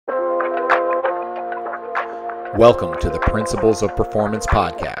Welcome to the Principles of Performance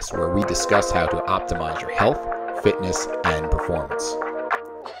podcast, where we discuss how to optimize your health, fitness, and performance.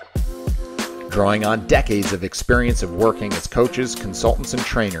 Drawing on decades of experience of working as coaches, consultants, and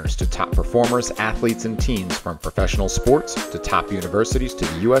trainers to top performers, athletes, and teams from professional sports to top universities to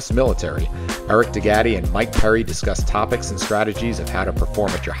the U.S. military, Eric DeGatti and Mike Perry discuss topics and strategies of how to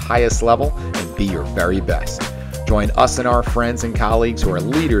perform at your highest level and be your very best. Join us and our friends and colleagues who are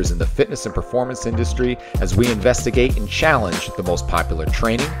leaders in the fitness and performance industry as we investigate and challenge the most popular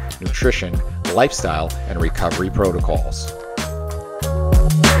training, nutrition, lifestyle, and recovery protocols.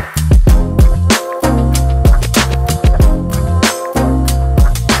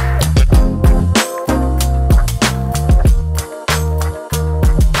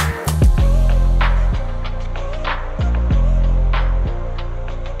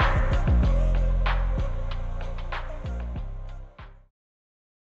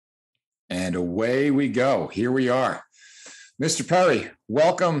 And away we go. Here we are. Mr. Perry,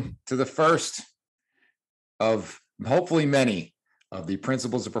 welcome to the first of hopefully many of the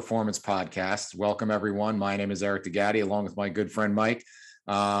Principles of Performance podcasts. Welcome, everyone. My name is Eric DeGatti, along with my good friend, Mike.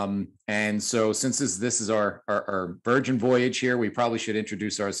 And so since this is our virgin voyage here, we probably should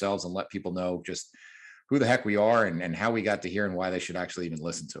introduce ourselves and let people know just who the heck we are and how we got to here and why they should actually even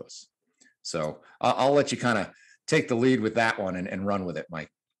listen to us. So I'll let you kind of take the lead with that one and run with it, Mike.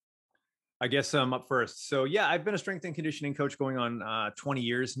 I guess I'm up first. So yeah, I've been a strength and conditioning coach going on 20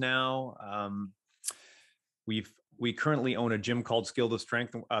 years now. We currently own a gym called Skill of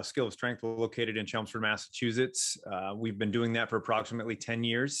Strength. We're located in Chelmsford, Massachusetts. We've been doing that for approximately 10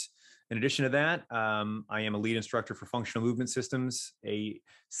 years. In addition to that, I am a lead instructor for functional movement systems, a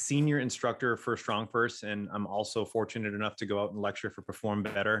senior instructor for StrongFirst, and I'm also fortunate enough to go out and lecture for Perform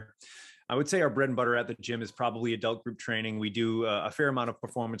Better. I would say our bread and butter at the gym is probably adult group training. We do a fair amount of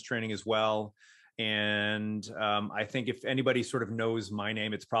performance training as well. And I think if anybody sort of knows my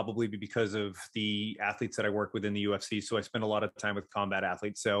name, it's probably because of the athletes that I work with in the UFC. So I spend a lot of time with combat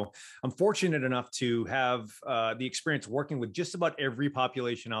athletes. So I'm fortunate enough to have the experience working with just about every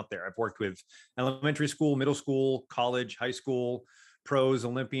population out there. I've worked with elementary school, middle school, college, high school, pros,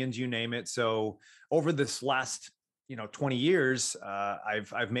 Olympians, you name it. So over this last 20 years,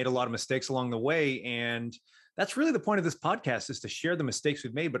 I've made a lot of mistakes along the way. And that's really the point of this podcast, is to share the mistakes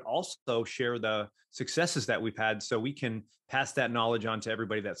we've made, but also share the successes that we've had so we can pass that knowledge on to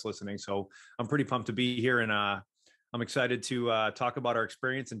everybody that's listening. So I'm pretty pumped to be here, and I'm excited to talk about our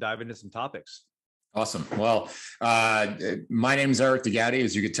experience and dive into some topics. Awesome. Well, my name is Eric DeGatti.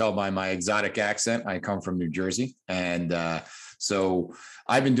 As you could tell by my exotic accent, I come from New Jersey. And so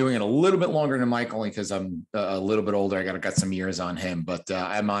I've been doing it a little bit longer than Mike, only because I'm a little bit older. I got some years on him, but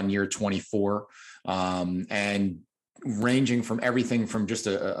I'm on year 24, and ranging from everything from just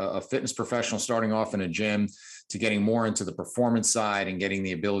a fitness professional starting off in a gym to getting more into the performance side and getting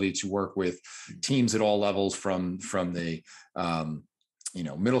the ability to work with teams at all levels from the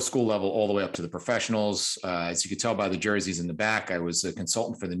middle school level all the way up to the professionals. As you could tell by the jerseys in the back, I was a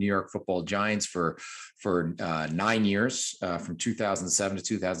consultant for the New York Football Giants for 9 years, from 2007 to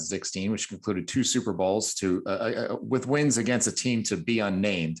 2016, which included 2 Super Bowls with wins against a team to be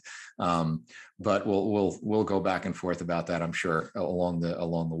unnamed. But we'll go back and forth about that, I'm sure, along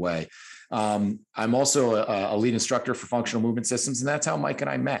the way. I'm also a lead instructor for functional movement systems, and that's how Mike and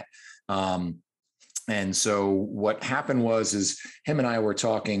I met. And so what happened is him and I were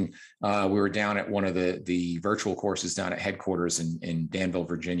talking, we were down at one of the virtual courses down at headquarters in Danville,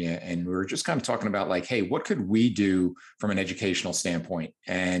 Virginia. And we were just kind of talking about like, hey, what could we do from an educational standpoint?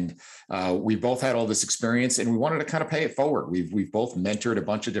 And we both had all this experience and we wanted to kind of pay it forward. We've both mentored a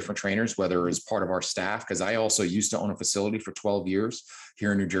bunch of different trainers, whether as part of our staff, because I also used to own a facility for 12 years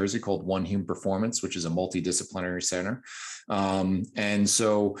here in New Jersey called One Human Performance, which is a multidisciplinary center. And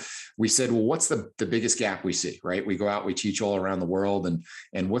so we said, well, what's the biggest gap we see, right? We go out, we teach all around the world,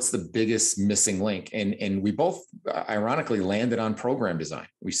 and what's the biggest missing link? And we both ironically landed on program design.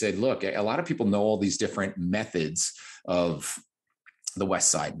 We said, look, a lot of people know all these different methods of the West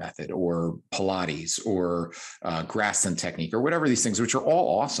Side method or Pilates or Graston technique or whatever these things, which are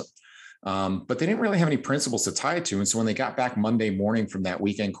all awesome. But they didn't really have any principles to tie it to. And so when they got back Monday morning from that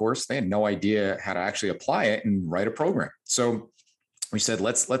weekend course, they had no idea how to actually apply it and write a program. So we said,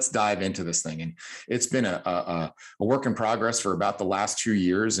 let's dive into this thing. And it's been a work in progress for about the last 2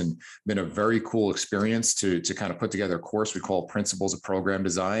 years, and been a very cool experience to kind of put together a course we call Principles of Program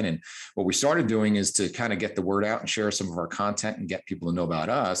Design. And what we started doing is to kind of get the word out and share some of our content and get people to know about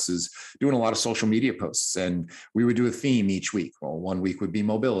us, is doing a lot of social media posts. And we would do a theme each week. Well, one week would be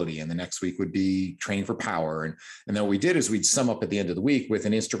mobility, and the next week would be training for power. And then what we did is we'd sum up at the end of the week with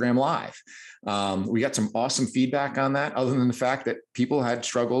an Instagram live. We got some awesome feedback on that, other than the fact that people had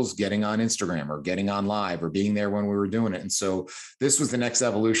struggles getting on Instagram or getting on live or being there when we were doing it. And so this was the next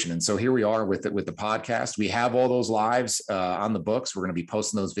evolution. And so here we are with it, with the podcast. We have all those lives on the books. We're going to be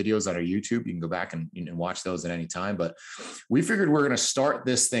posting those videos on our YouTube. You can go back and watch those at any time. But we figured we're going to start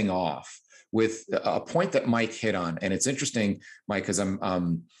this thing off with a point that Mike hit on. And it's interesting, Mike, because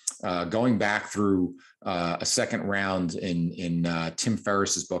I'm going back through a second round in Tim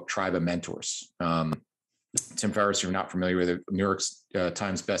Ferriss's book, Tribe of Mentors. Tim Ferriss, if you're not familiar with it, New York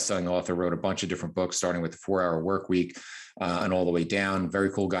Times bestselling author, wrote a bunch of different books, starting with the 4-Hour Work Week and all the way down. Very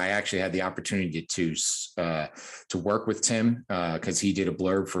cool guy. I actually had the opportunity to work with Tim because he did a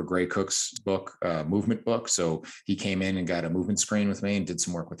blurb for Gray Cook's book, movement book. So he came in and got a movement screen with me and did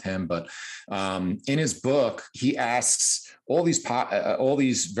some work with him. But in his book, he asks all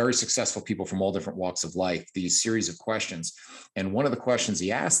these very successful people from all different walks of life these series of questions. And one of the questions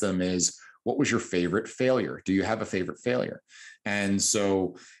he asked them is, what was your favorite failure? Do you have a favorite failure? And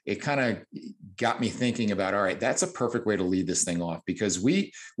so it kind of got me thinking about, all right, that's a perfect way to lead this thing off, because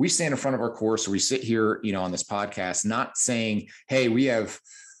we stand in front of our course, or we sit here, on this podcast, not saying, hey, we have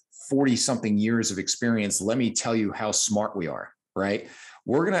 40 something years of experience, let me tell you how smart we are, right?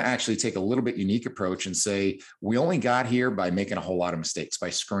 We're going to actually take a little bit unique approach and say, we only got here by making a whole lot of mistakes,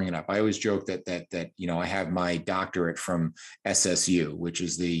 by screwing it up. I always joke that I have my doctorate from SSU, which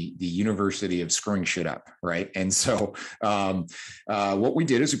is the University of Screwing Shit Up, right? And so what we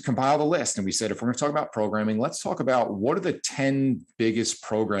did is we compiled a list, and we said, if we're going to talk about programming, let's talk about what are the 10 biggest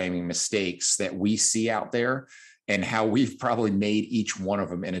programming mistakes that we see out there, and how we've probably made each one of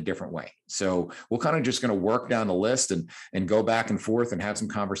them in a different way. So we're kind of just going to work down the list and go back and forth and have some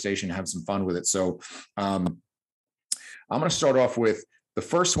conversation, have some fun with it. So I'm going to start off with the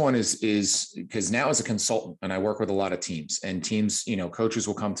first one is because now as a consultant, and I work with a lot of teams, and teams, coaches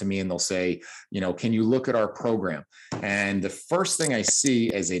will come to me and they'll say, can you look at our program? And the first thing I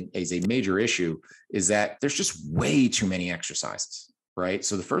see as a major issue is that there's just way too many exercises. Right.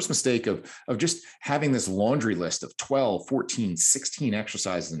 So the first mistake of just having this laundry list of 12, 14, 16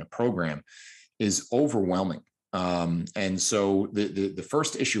 exercises in a program is overwhelming. And so the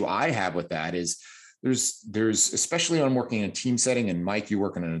first issue I have with that is there's especially when I'm working in a team setting, and Mike, you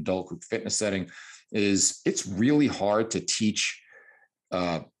work in an adult group fitness setting, is it's really hard to teach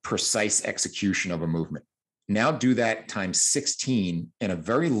precise execution of a movement. Now do that times 16 in a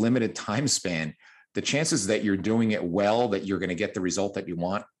very limited time span. The chances that you're doing it well, that you're going to get the result that you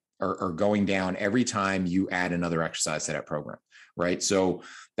want, are going down every time you add another exercise to that program, right? So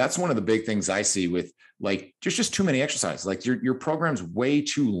that's one of the big things I see with, like, just too many exercises. Like your program's way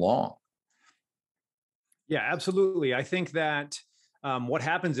too long. Yeah, absolutely. I think that what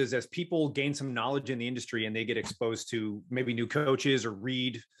happens is, as people gain some knowledge in the industry and they get exposed to maybe new coaches or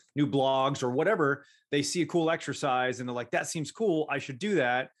read new blogs or whatever, they see a cool exercise and they're like, that seems cool, I should do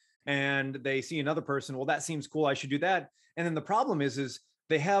that. And they see another person, well, that seems cool, I should do that. And then the problem is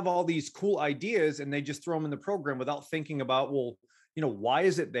they have all these cool ideas and they just throw them in the program without thinking about, well, why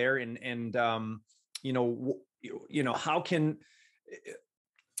is it there? And how can,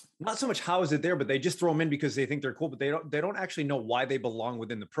 not so much how is it there, but they just throw them in because they think they're cool, but they don't actually know why they belong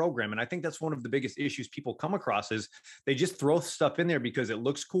within the program. And I think that's one of the biggest issues people come across, is they just throw stuff in there because it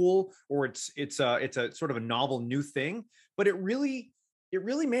looks cool, or it's a sort of a novel new thing, but it really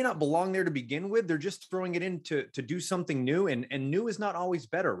may not belong there to begin with. They're just throwing it in to do something new, and new is not always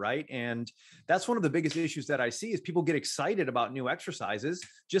better, right? And that's one of the biggest issues that I see, is people get excited about new exercises,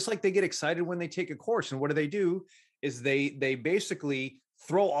 just like they get excited when they take a course. And what do? Is they basically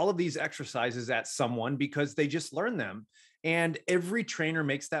throw all of these exercises at someone because they just learn them. And every trainer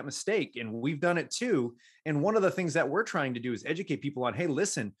makes that mistake, and we've done it too. And one of the things that we're trying to do is educate people on, hey,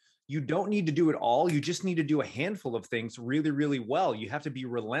 listen, you don't need to do it all. You just need to do a handful of things really, really well. You have to be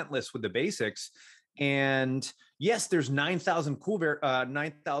relentless with the basics. And yes, there's 9,000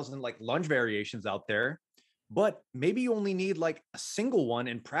 like lunge variations out there, but maybe you only need like a single one,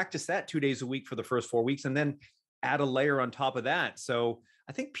 and practice that 2 days a week for the first 4 weeks, and then add a layer on top of that. So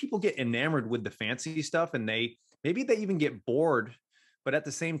I think people get enamored with the fancy stuff, and maybe they even get bored. But at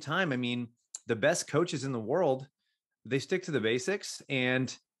the same time, I mean, the best coaches in the world, they stick to the basics.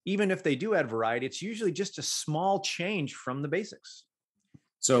 And even if they do add variety, it's usually just a small change from the basics.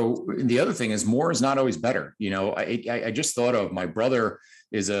 So the other thing is more is not always better. You know, I just thought of my brother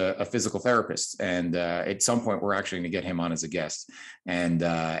is a physical therapist, and at some point we're actually going to get him on as a guest.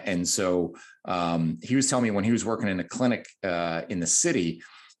 And so he was telling me when he was working in a clinic in the city,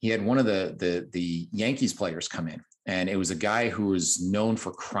 he had one of the Yankees players come in, and it was a guy who was known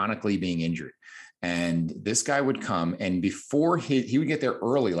for chronically being injured. And this guy would come, and before he would get there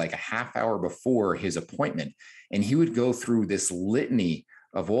early, like a half hour before his appointment, and he would go through this litany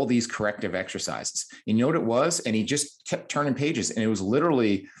of all these corrective exercises. And you know what it was? And he just kept turning pages. And it was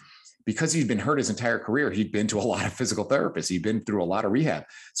literally because he'd been hurt his entire career. He'd been to a lot of physical therapists. He'd been through a lot of rehab.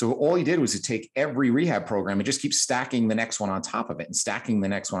 So all he did was to take every rehab program and just keep stacking the next one on top of it and stacking the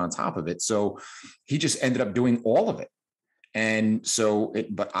next one on top of it. So he just ended up doing all of it. And so,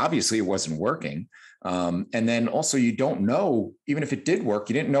 but obviously it wasn't working. And then also you don't know, even if it did work,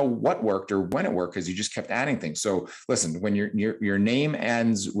 you didn't know what worked or when it worked because you just kept adding things. So listen, when your name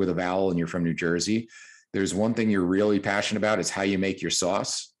ends with a vowel and you're from New Jersey, there's one thing you're really passionate about is how you make your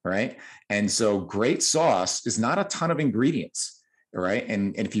sauce, right? And so great sauce is not a ton of ingredients, right?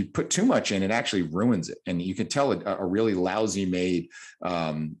 And if you put too much in, it actually ruins it. And you can tell a really lousy made,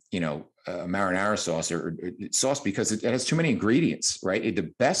 marinara sauce or sauce because it has too many ingredients, right?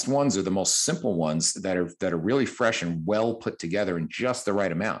 The best ones are the most simple ones that are really fresh and well put together in just the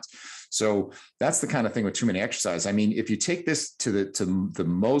right amount. So that's the kind of thing with too many exercise. I mean, if you take this to the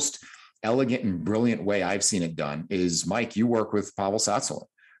most elegant and brilliant way I've seen it done is, Mike, you work with Pavel Tsatsouline,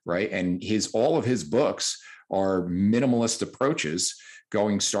 right? And all of his books are minimalist approaches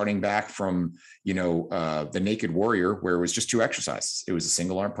starting back from, the Naked Warrior, where it was just 2 exercises. It was a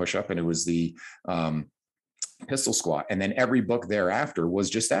single arm push-up and it was the pistol squat. And then every book thereafter was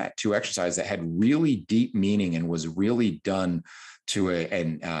just that 2 exercises that had really deep meaning and was really done to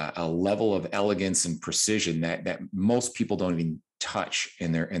a level of elegance and precision that most people don't even touch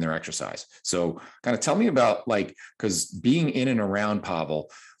in their exercise. So kind of tell me about, like, because being in and around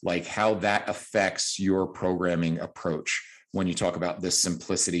Pavel, like how that affects your programming approach when you talk about this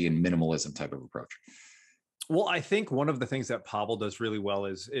simplicity and minimalism type of approach. Well, I think one of the things that Pavel does really well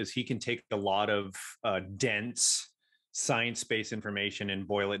is he can take a lot of dense science-based information and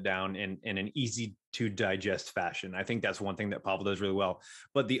boil it down in an easy to digest fashion. I think that's one thing that Pavel does really well.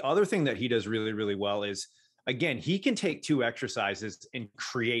 But the other thing that he does really, really well is, again, he can take 2 exercises and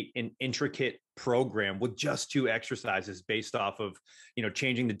create an intricate program with just 2 exercises based off of,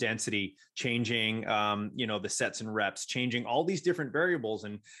 changing the density, changing, the sets and reps, changing all these different variables.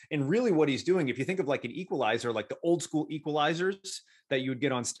 And really what he's doing, if you think of like an equalizer, like the old school equalizers that you would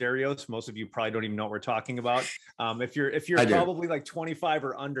get on stereos, most of you probably don't even know what we're talking about. If you're probably like 25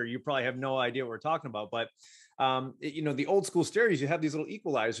 or under, you probably have no idea what we're talking about. But the old school stereos, you have these little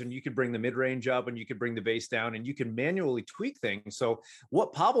equalizers and you could bring the mid-range up and you could bring the bass down and you can manually tweak things. So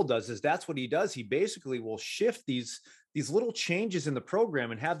what Pavel does is that's what he does. He basically will shift these little changes in the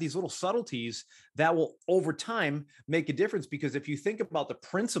program and have these little subtleties that will over time make a difference. Because if you think about the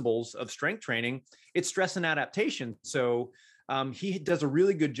principles of strength training, it's stress and adaptation. So he does a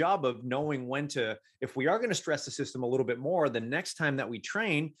really good job of knowing when to, if we are going to stress the system a little bit more, the next time that we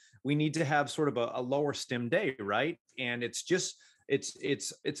train, we need to have sort of a lower stim day, right? And it's just,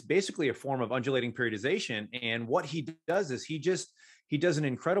 it's basically a form of undulating periodization. And what he does is he does an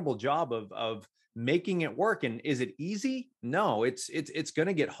incredible job of making it work. And is it easy? No, it's going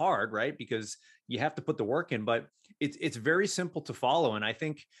to get hard, right? Because you have to put the work in, but it's very simple to follow. And I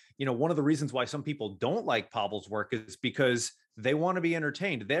think, one of the reasons why some people don't like Pavel's work is because they want to be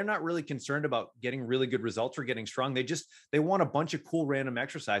entertained. They're not really concerned about getting really good results or getting strong. They want a bunch of cool random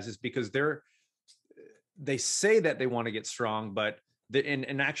exercises because they say that they want to get strong, but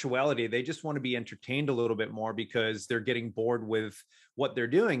in actuality, they just want to be entertained a little bit more because they're getting bored with what they're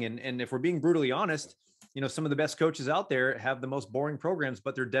doing. And if we're being brutally honest, some of the best coaches out there have the most boring programs,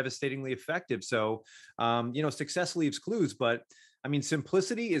 but they're devastatingly effective. So, success leaves clues, but I mean,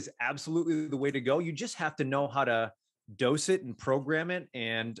 simplicity is absolutely the way to go. You just have to know how to dose it and program it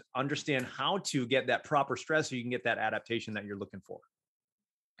and understand how to get that proper stress so you can get that adaptation that you're looking for.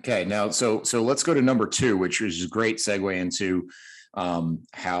 Okay. Now, so let's go to number 2, which is a great segue into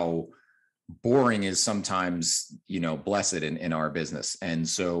how boring is sometimes, blessed in our business. And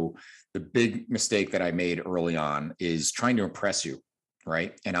so the big mistake that I made early on is trying to impress you.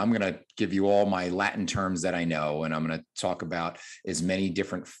 Right. And I'm going to give you all my Latin terms that I know, and I'm going to talk about as many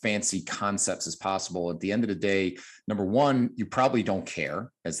different fancy concepts as possible. At the end of the day, number 1, you probably don't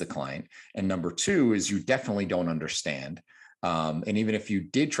care as the client. And number 2 is you definitely don't understand. And even if you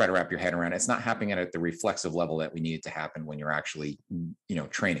did try to wrap your head around it, it's not happening at the reflexive level that we need it to happen when you're actually,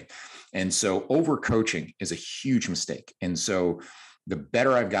 training. And so over coaching is a huge mistake. And so the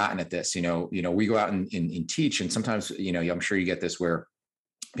better I've gotten at this. We go out and teach, and sometimes, I'm sure you get this where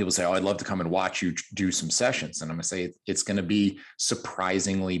people say, "Oh, I'd love to come and watch you do some sessions," and I'm going to say it's going to be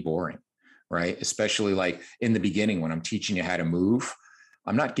surprisingly boring, right? Especially like in the beginning when I'm teaching you how to move.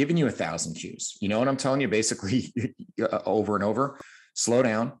 I'm not giving you 1,000 cues. You know what I'm telling you? Basically, over and over, slow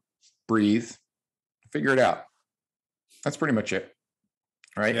down, breathe, figure it out. That's pretty much it.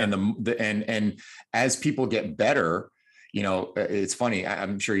 Right. Yeah. And as people get better, it's funny.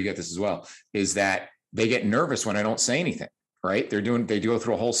 I'm sure you get this as well, is that they get nervous when I don't say anything. Right. They go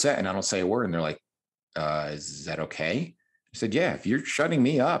through a whole set and I don't say a word. And they're like, is that okay? I said, yeah, if you're shutting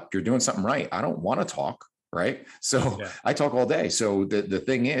me up, you're doing something right. I don't want to talk. Right. So yeah. I talk all day. So the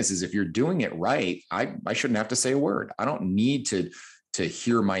thing is if you're doing it right, I shouldn't have to say a word. I don't need to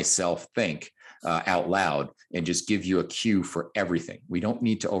hear myself think out loud and just give you a cue for everything. We don't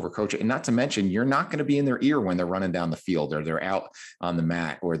need to overcoach it. And not to mention, you're not going to be in their ear when they're running down the field or they're out on the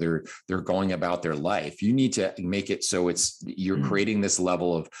mat or they're going about their life. You need to make it so you're creating this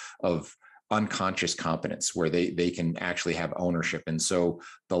level of unconscious competence where they can actually have ownership. And so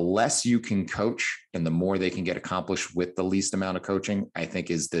the less you can coach and the more they can get accomplished with the least amount of coaching, I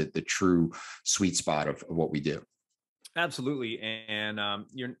think is the true sweet spot of what we do. Absolutely. And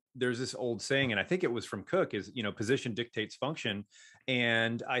there's this old saying, and I think it was from Cook, is, position dictates function.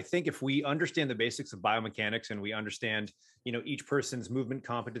 And I think if we understand the basics of biomechanics and we understand, each person's movement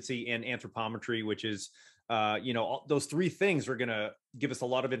competency and anthropometry, which is, those three things are going to give us a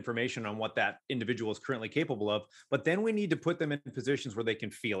lot of information on what that individual is currently capable of. But then we need to put them in positions where they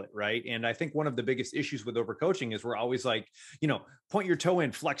can feel it. Right. And I think one of the biggest issues with overcoaching is we're always like, point your toe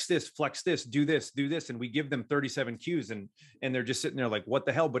in, flex this, do this. And we give them 37 cues and they're just sitting there like, what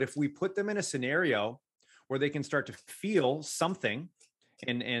the hell? But if we put them in a scenario where they can start to feel something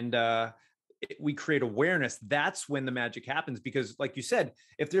and we create awareness, that's when the magic happens. Because like you said,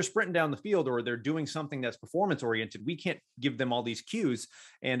 if they're sprinting down the field or they're doing something that's performance oriented, we can't give them all these cues.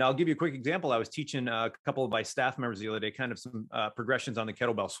 And I'll give you a quick example. I was teaching a couple of my staff members the other day, kind of some progressions on the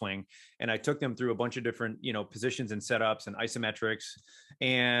kettlebell swing. And I took them through a bunch of different, positions and setups and isometrics.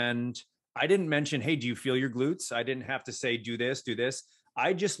 And I didn't mention, hey, do you feel your glutes? I didn't have to say, do this.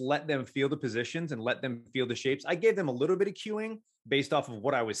 I just let them feel the positions and let them feel the shapes. I gave them a little bit of cueing based off of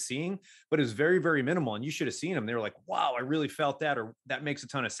what I was seeing, but it was very, very minimal. And you should have seen them. They were like, wow, I really felt that, or that makes a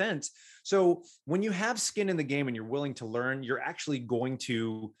ton of sense. So when you have skin in the game and you're willing to learn, you're actually going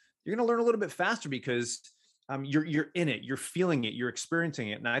to learn a little bit faster because you're in it, you're feeling it, you're experiencing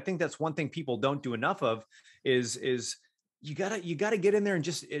it. And I think that's one thing people don't do enough of is you gotta get in there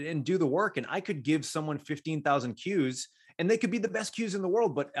and do the work. And I could give someone 15,000 cues and they could be the best cues in the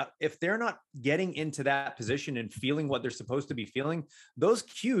world. But if they're not getting into that position and feeling what they're supposed to be feeling, those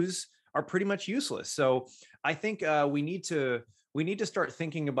cues are pretty much useless. So I think we need to start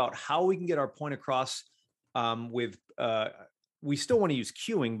thinking about how we can get our point across we still want to use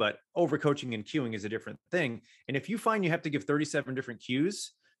cueing, but overcoaching and cueing is a different thing. And if you find you have to give 37 different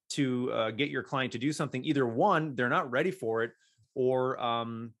cues to get your client to do something, either one, they're not ready for it, or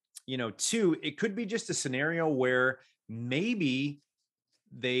two, it could be just a scenario where maybe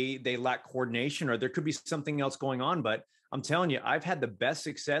they lack coordination, or there could be something else going on. But I'm telling you, I've had the best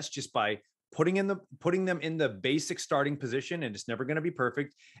success just by putting them in the basic starting position, and it's never going to be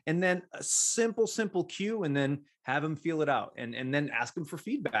perfect. And then a simple cue, and then have them feel it out, and then ask them for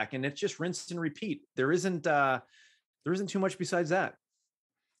feedback. And it's just rinse and repeat. There isn't too much besides that.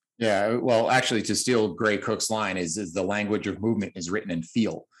 Yeah, well, actually, to steal Gray Cook's line, is the language of movement is written in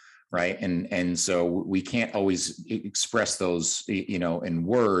feel, right? And so we can't always express those, in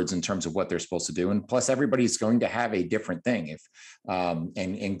words in terms of what they're supposed to do. And plus, everybody's going to have a different thing. If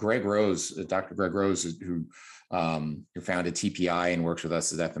and Greg Rose, Dr. Greg Rose, who founded TPI and works with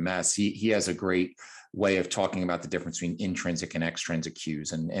us as FMS, he has a great way of talking about the difference between intrinsic and extrinsic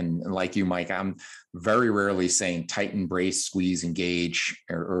cues. And like you, Mike, I'm very rarely saying tighten, brace, squeeze, engage,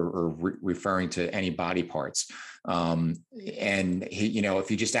 or referring to any body parts. And if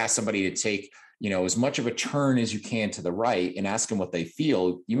you just ask somebody to take, as much of a turn as you can to the right and ask them what they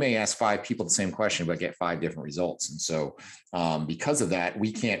feel, you may ask 5 people the same question, but get 5 different results. And so because of that,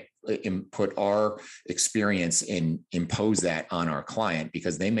 we can't put our experience and impose that on our client,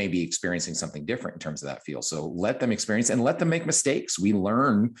 because they may be experiencing something different in terms of that feel. So let them experience and let them make mistakes. We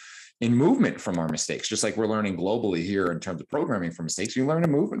learn in movement from our mistakes, just like we're learning globally here in terms of programming from mistakes. You learn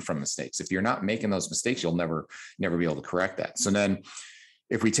in movement from mistakes. If you're not making those mistakes, you'll never be able to correct that. So then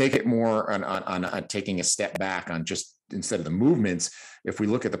if we take it more on taking a step back on just instead of the movements, if we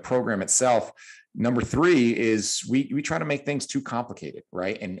look at the program itself, number three is we try to make things too complicated,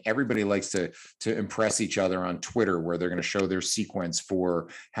 right? And everybody likes to impress each other on Twitter, where they're going to show their sequence for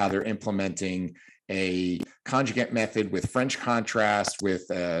how they're implementing a conjugate method with French contrast, with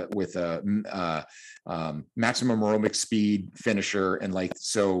maximum aerobic speed finisher, and like,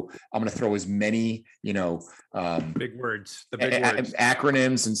 so I'm going to throw as many big words, the big words,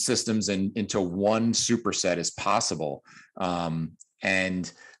 acronyms and systems into one superset as possible.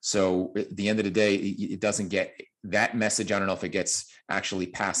 And so at the end of the day, it doesn't get that message. I don't know if it gets actually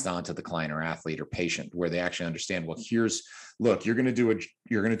passed on to the client or athlete or patient, where they actually understand, well, look, you're going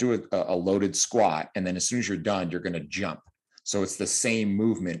to do a loaded squat. And then as soon as you're done, you're going to jump. So it's the same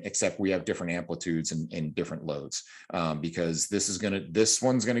movement, except we have different amplitudes and different loads, because this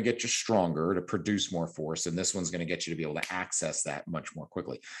one's going to get you stronger to produce more force, and this one's going to get you to be able to access that much more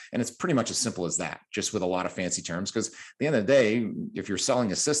quickly. And it's pretty much as simple as that, just with a lot of fancy terms, because at the end of the day, if you're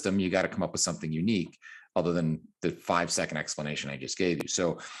selling a system, you got to come up with something unique other than the 5-second explanation I just gave you.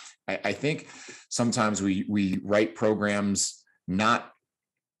 So I think sometimes we write programs not,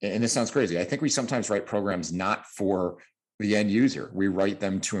 and this sounds crazy, I think we sometimes write programs not for the end user. We write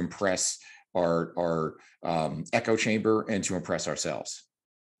them to impress our echo chamber and to impress ourselves.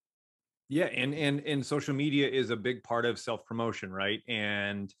 Yeah, and social media is a big part of self-promotion, right?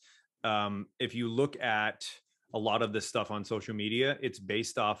 And if you look at a lot of this stuff on social media, it's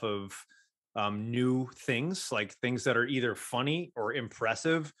based off of new things, like things that are either funny or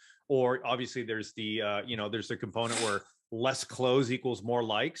impressive, or obviously there's the there's a component where less clothes equals more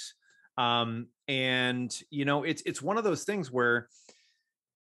likes. And it's one of those things where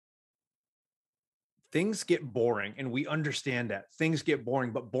things get boring, and we understand that things get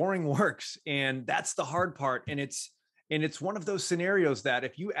boring, but boring works. And that's the hard part. And it's one of those scenarios that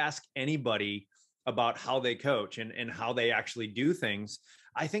if you ask anybody about how they coach and how they actually do things,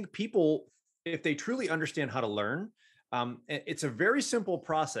 I think people, if they truly understand how to learn, it's a very simple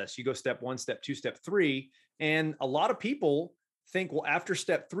process. You go step 1, step 2, step 3. And a lot of people think, well, after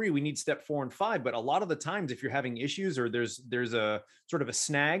step 3, we need step 4 and 5. But a lot of the times, if you're having issues or there's a sort of a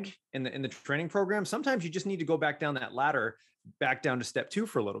snag in the training program, sometimes you just need to go back down that ladder, back down to step 2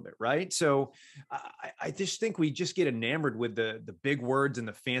 for a little bit, right? So I just think we just get enamored with the big words and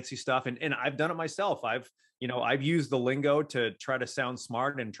the fancy stuff. And I've done it myself. I've used the lingo to try to sound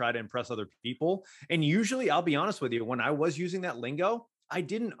smart and try to impress other people. And usually, I'll be honest with you, when I was using that lingo, I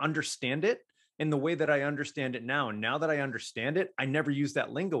didn't understand it in the way that I understand it now. And now that I understand it, I never use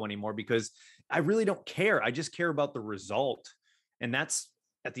that lingo anymore, because I really don't care. I just care about the result. And that's,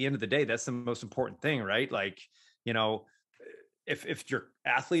 at the end of the day, that's the most important thing, right? Like, if your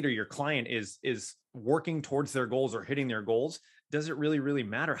athlete or your client is working towards their goals or hitting their goals, does it really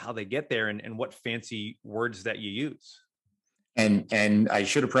matter how they get there and what fancy words that you use? And I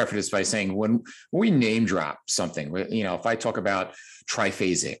should have prefaced this by saying, when we name drop something, if I talk about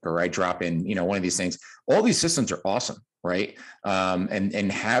triphasic, or I drop in, one of these things, all these systems are awesome, right?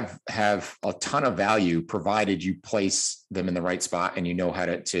 And have a ton of value, provided you place them in the right spot and you know how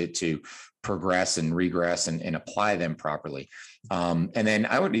to progress and regress and apply them properly. And then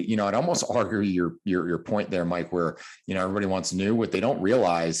I would, I'd almost argue your point there, Mike, where, everybody wants new. What they don't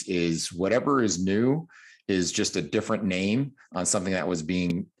realize is whatever is new is just a different name on something that was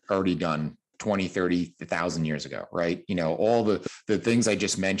being already done 20, 30,000 years ago, right? All the things I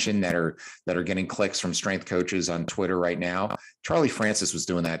just mentioned that are getting clicks from strength coaches on Twitter right now, Charlie Francis was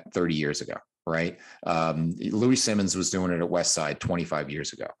doing that 30 years ago, right? Louis Simmons was doing it at Westside 25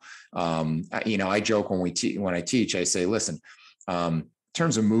 years ago. I joke when I teach, I say, listen, in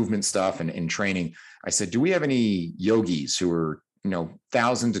terms of movement stuff and training, I said, do we have any yogis who are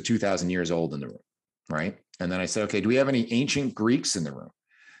 1,000 to 2,000 years old in the room? Right. And then I said, okay, do we have any ancient Greeks in the room?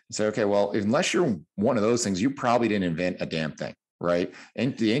 I said, okay, well, unless you're one of those things, you probably didn't invent a damn thing, right?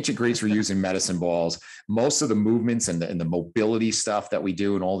 And the ancient Greeks were using medicine balls. Most of the movements and the mobility stuff that we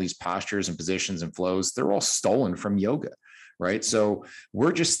do and all these postures and positions and flows, they're all stolen from yoga, right? So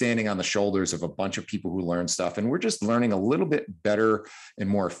we're just standing on the shoulders of a bunch of people who learn stuff, and we're just learning a little bit better and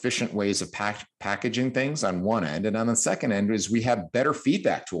more efficient ways of packaging things on one end. And on the second end is we have better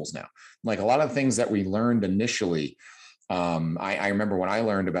feedback tools now. Like a lot of things that we learned initially, I remember when I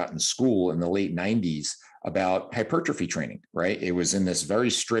learned about in school in the late 90s about hypertrophy training, right? It was in this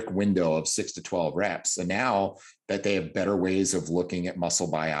very strict window of 6 to 12 reps. And now that they have better ways of looking at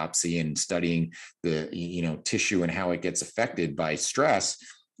muscle biopsy and studying the, tissue and how it gets affected by stress,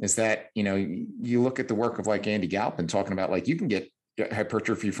 is that, you look at the work of like Andy Galpin talking about, like, you can get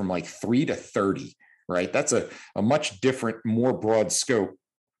hypertrophy from like 3 to 30, right? That's a much different, more broad scope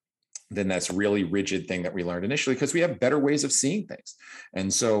than that's really rigid thing that we learned initially, because we have better ways of seeing things.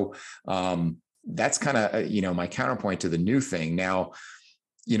 And so that's kind of, my counterpoint to the new thing. Now,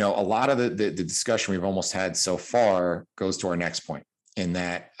 a lot of the discussion we've almost had so far goes to our next point, in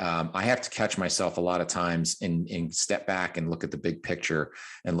that I have to catch myself a lot of times and step back and look at the big picture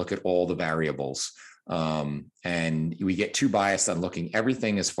and look at all the variables. And we get too biased on looking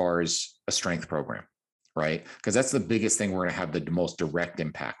everything as far as a strength program, right? Because that's the biggest thing we're going to have the most direct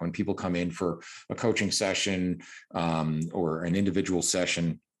impact when people come in for a coaching session or an individual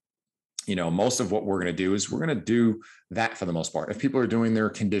session. Most of what we're going to do is we're going to do that for the most part. If people are doing their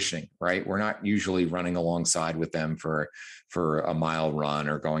conditioning, right, we're not usually running alongside with them for a mile run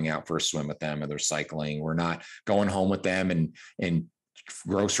or going out for a swim with them, or they're cycling. We're not going home with them and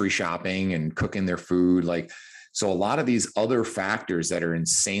grocery shopping and cooking their food. So a lot of these other factors that are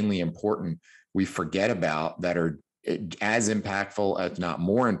insanely important, we forget about, that are as impactful, if not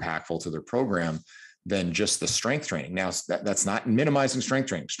more impactful to their program than just the strength training. Now, that's not minimizing strength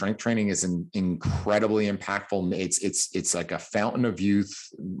training. Strength training is incredibly impactful. It's like a fountain of youth.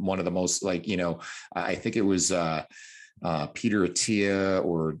 One of the most, I think it was Peter Attia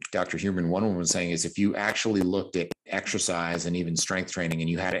or Dr. Huberman, one woman was saying, is if you actually looked at exercise and even strength training and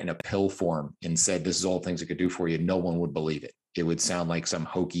you had it in a pill form and said, this is all things it could do for you, no one would believe it. It would sound like some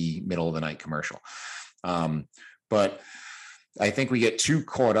hokey middle of the night commercial. But I think we get too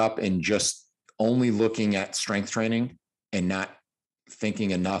caught up in just only looking at strength training and not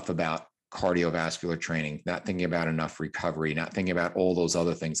thinking enough about cardiovascular training, not thinking about enough recovery, not thinking about all those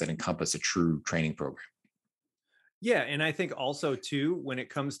other things that encompass a true training program. Yeah. And I think also too, when it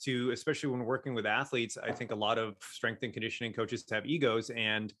comes to, especially when working with athletes, I think a lot of strength and conditioning coaches have egos.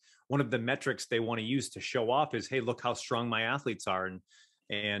 And one of the metrics they want to use to show off is, hey, look how strong my athletes are.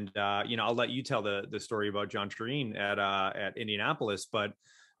 And I'll let you tell the story about John Tureen at Indianapolis, but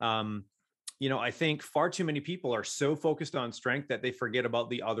I think far too many people are so focused on strength that they forget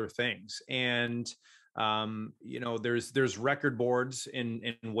about the other things. And there's record boards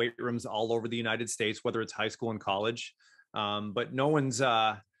in weight rooms all over the United States, whether it's high school and college. But no one's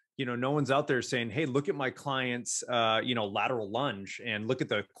out there saying, hey, look at my client's lateral lunge and look at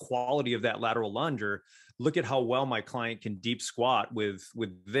the quality of that lateral lunge, or look at how well my client can deep squat with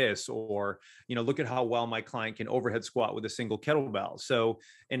this, or look at how well my client can overhead squat with a single kettlebell. So,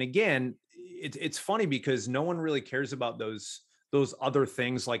 and again, it's funny because no one really cares about those other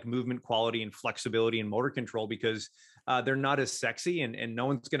things like movement quality and flexibility and motor control, because they're not as sexy, and no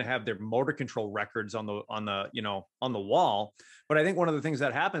one's going to have their motor control records on the wall. But I think one of the things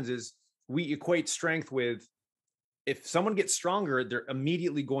that happens is we equate strength with, if someone gets stronger, they're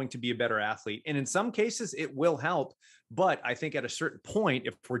immediately going to be a better athlete. And in some cases it will help. But I think at a certain point,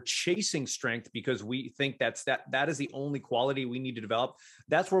 if we're chasing strength because we think that is the only quality we need to develop,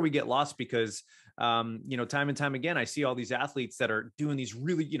 that's where we get lost. Because time and time again, I see all these athletes that are doing these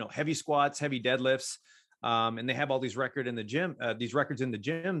really, heavy squats, heavy deadlifts, and they have all these records in the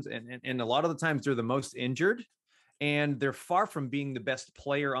gyms, and a lot of the times they're the most injured, and they're far from being the best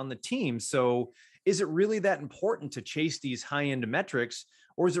player on the team. So is it really that important to chase these high-end metrics,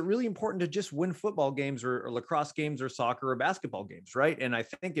 or is it really important to just win football games or lacrosse games or soccer or basketball games, right? And I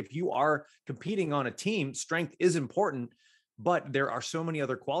think if you are competing on a team, strength is important, but there are so many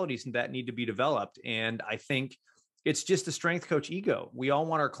other qualities that need to be developed. And I think it's just a strength coach ego. We all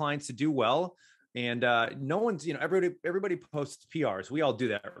want our clients to do well. And no one's, everybody posts PRs. We all do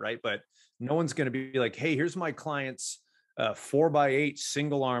that, right? But no one's going to be like, hey, here's my client's 4x8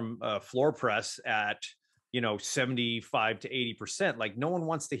 single arm floor press at 75 to 80%. Like, no one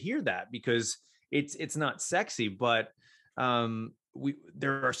wants to hear that because it's not sexy. But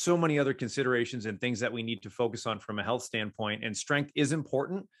there are so many other considerations and things that we need to focus on from a health standpoint. And strength is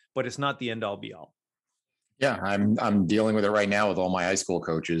important, but it's not the end all be all. Yeah, I'm dealing with it right now with all my high school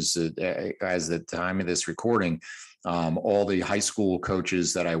coaches. As the time of this recording, all the high school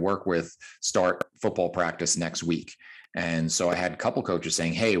coaches that I work with start football practice next week. And so I had a couple coaches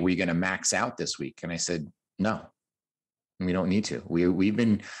saying, hey, are we going to max out this week? And I said, no, we don't need to.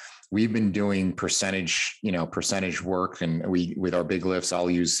 We've been doing percentage work, and with our big lifts,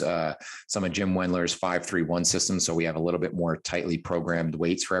 I'll use some of Jim Wendler's 5-3-1 system. So we have a little bit more tightly programmed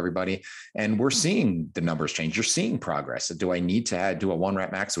weights for everybody. And we're seeing the numbers change. You're seeing progress. Do I need to do a 1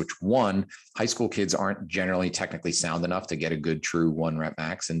 rep max, which one, high school kids aren't generally technically sound enough to get a good true 1 rep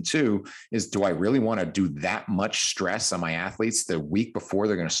max. And two is, do I really want to do that much stress on my athletes the week before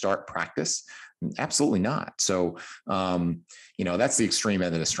they're going to start practice? Absolutely not. So, that's the extreme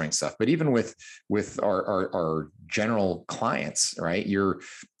end of the strength stuff. But even with our general clients, right? Your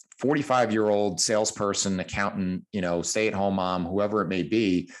 45-year-old salesperson, accountant, stay-at-home mom, whoever it may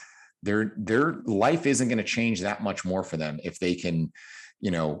be, their life isn't going to change that much more for them if they can,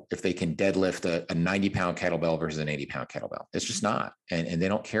 if they can deadlift a 90-pound kettlebell versus an 80-pound kettlebell. It's just not. And they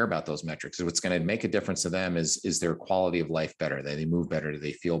don't care about those metrics. So what's going to make a difference to them is their quality of life better? Do they move better? Do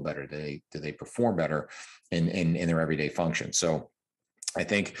they feel better? Do they perform better in their everyday function? So I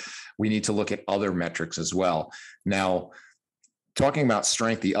think we need to look at other metrics as well. Now, talking about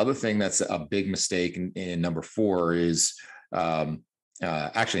strength, the other thing that's a big mistake in number 4 is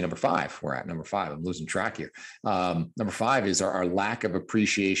actually number 5. We're at number 5. I'm losing track here. Number 5 is our lack of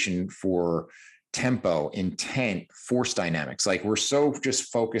appreciation for tempo, intent, force dynamics. Like, we're so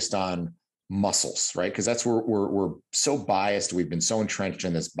just focused on muscles, right? Because that's where we're so biased. We've been so entrenched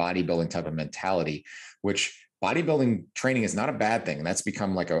in this bodybuilding type of mentality, which bodybuilding training is not a bad thing. And that's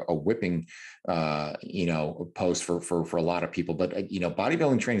become like a whipping, post for a lot of people. But,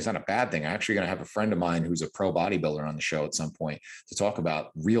 bodybuilding training is not a bad thing. I'm actually going to have a friend of mine who's a pro bodybuilder on the show at some point to talk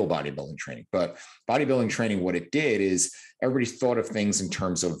about real bodybuilding training. But bodybuilding training, what it did is everybody's thought of things in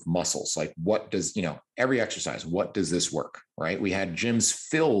terms of muscles. Like, what does, every exercise, what does this work, right? We had gyms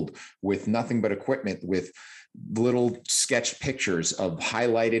filled with nothing but equipment with little sketch pictures of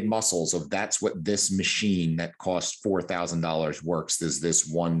highlighted muscles of that's what this machine that costs $4,000 works. There's this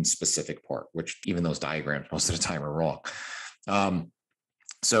one specific part, which even those diagrams most of the time are wrong.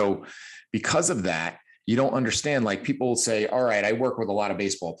 So because of that, you don't understand, like, people will say, all right, I work with a lot of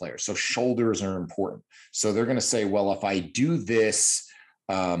baseball players, so shoulders are important. So they're going to say, well, if I do this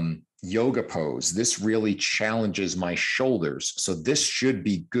yoga pose, this really challenges my shoulders. So this should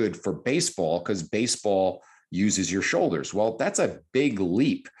be good for baseball because baseball uses your shoulders. Well, that's a big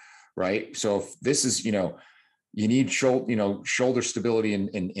leap, right? So if this is, you need shoulder stability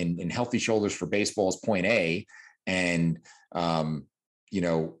and healthy shoulders for baseball is point A, and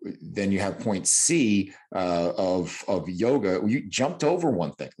then you have point C of yoga. You jumped over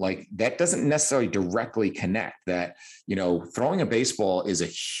one thing. Like, that doesn't necessarily directly connect. That, throwing a baseball is a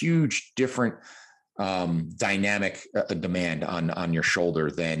huge different dynamic demand on your shoulder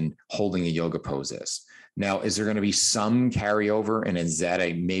than holding a yoga pose is. Now, is there going to be some carryover, and is that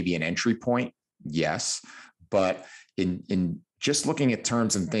maybe an entry point? Yes. But in just looking at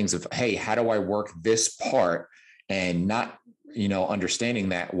terms and things of, hey, how do I work this part, and not, understanding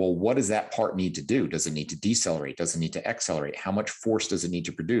that, well, what does that part need to do? Does it need to decelerate? Does it need to accelerate? How much force does it need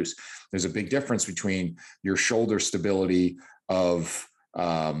to produce? There's a big difference between your shoulder stability of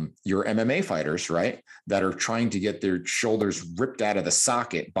your MMA fighters, right, that are trying to get their shoulders ripped out of the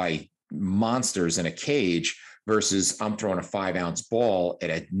socket by monsters in a cage, versus I'm throwing a 5-ounce ball at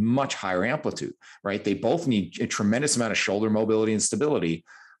a much higher amplitude, right? They both need a tremendous amount of shoulder mobility and stability.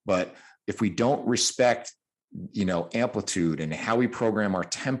 But if we don't respect, amplitude and how we program our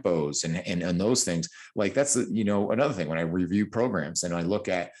tempos and those things, like, that's, another thing when I review programs and I look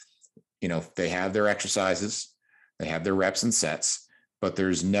at, they have their exercises, they have their reps and sets, but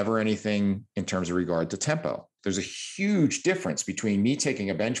there's never anything in terms of regard to tempo. There's a huge difference between me taking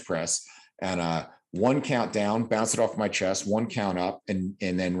a bench press and one count down, bounce it off my chest, one count up, and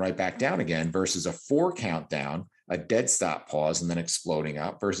then right back down again, versus a 4 count down, a dead stop pause, and then exploding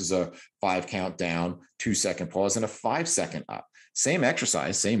up, versus a 5 count down, 2-second pause, and a 5-second up. Same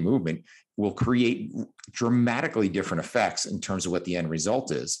exercise, same movement will create dramatically different effects in terms of what the end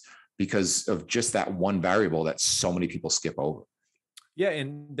result is, because of just that one variable that so many people skip over. Yeah,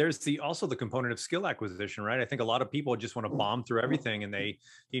 and there's also the component of skill acquisition, right? I think a lot of people just want to bomb through everything, and they,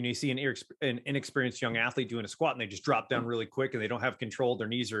 you see an inexperienced young athlete doing a squat, and they just drop down really quick, and they don't have control. Their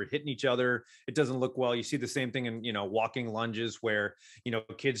knees are hitting each other. It doesn't look well. You see the same thing in, walking lunges, where,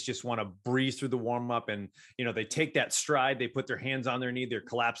 kids just want to breeze through the warm up, and, they take that stride, they put their hands on their knee, they're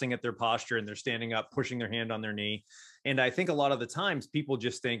collapsing at their posture, and they're standing up, pushing their hand on their knee. And I think a lot of the times people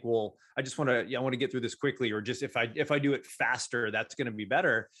just think, well, I want to get through this quickly, or just if I do it faster, that's going to be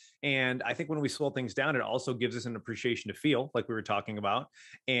better. And I think when we slow things down, it also gives us an appreciation to feel, like we were talking about.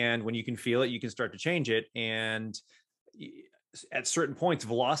 And when you can feel it, you can start to change it. And at certain points,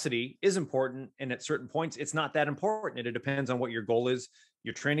 velocity is important. And at certain points, it's not that important. And it depends on what your goal is,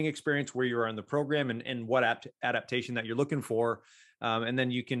 your training experience, where you are in the program, and what adaptation that you're looking for. And then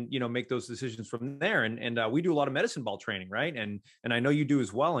you can, make those decisions from there. And we do a lot of medicine ball training, right? And I know you do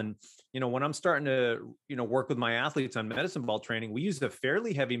as well. And, when I'm starting to, work with my athletes on medicine ball training, we use a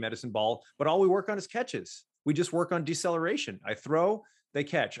fairly heavy medicine ball, but all we work on is catches. We just work on deceleration. I throw, they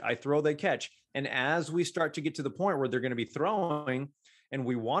catch. I throw, they catch. And as we start to get to the point where they're going to be throwing, and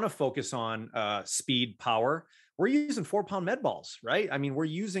we want to focus on speed, power, we're using 4-pound med balls, right? I mean, we're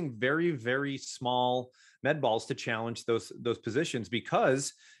using very, very small med balls to challenge those positions,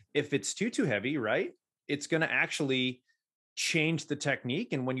 because if it's too heavy, right, it's going to actually change the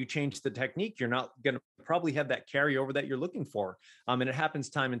technique. And when you change the technique, you're not going to probably have that carryover that you're looking for. And it happens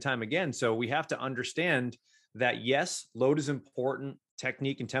time and time again. So we have to understand that, yes, load is important,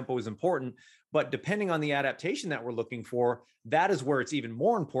 technique and tempo is important, but depending on the adaptation that we're looking for, that is where it's even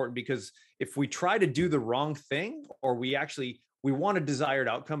more important, because if we try to do the wrong thing, or we want a desired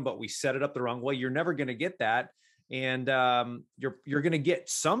outcome, but we set it up the wrong way, you're never going to get that. And you're going to get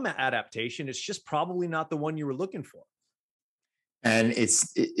some adaptation. It's just probably not the one you were looking for. And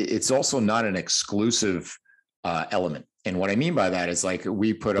it's also not an exclusive element. And what I mean by that is, like,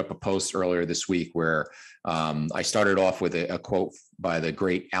 we put up a post earlier this week where I started off with a quote by the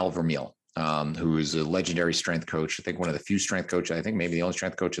great Al Vermeil, who is a legendary strength coach. I think one of the few strength coaches, I think maybe the only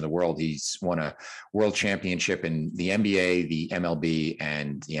strength coach in the world. He's won a world championship in the NBA, the MLB,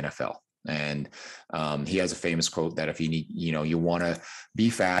 and the NFL. And he has a famous quote that if you need, you want to be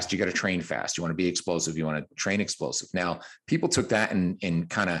fast, you got to train fast. You want to be explosive, you want to train explosive. Now, people took that and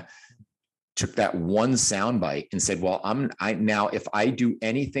kind of took that one soundbite and said, well, now if I do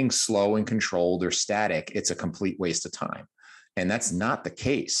anything slow and controlled or static, it's a complete waste of time. And that's not the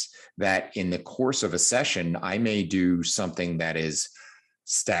case. That in the course of a session, I may do something that is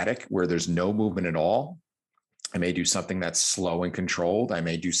static, where there's no movement at all. I may do something that's slow and controlled. I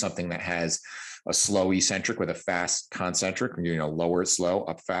may do something that has a slow eccentric with a fast concentric, lower it slow,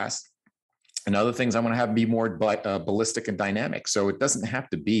 up fast. And other things I want to have be more ballistic and dynamic. So it doesn't have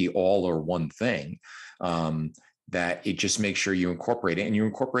to be all or one thing. That it just makes sure you incorporate it, and you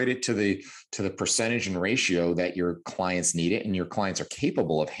incorporate it to the percentage and ratio that your clients need it and your clients are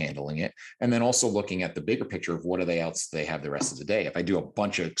capable of handling it. And then also looking at the bigger picture of what else they have the rest of the day. If I do a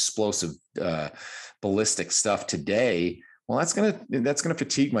bunch of explosive ballistic stuff today, well, that's gonna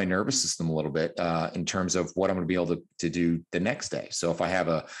fatigue my nervous system a little bit in terms of what I'm going to be able to do the next day. So if I have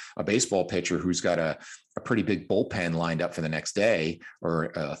a baseball pitcher who's got a pretty big bullpen lined up for the next day,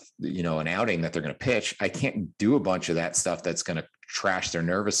 or an outing that they're going to pitch, I can't do a bunch of that stuff that's going to trash their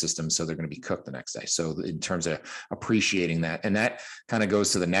nervous system, so they're going to be cooked the next day. So in terms of appreciating that, and that kind of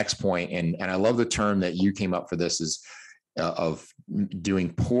goes to the next point, and I love the term that you came up for this, is of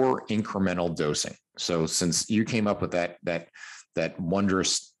doing poor incremental dosing. So since you came up with that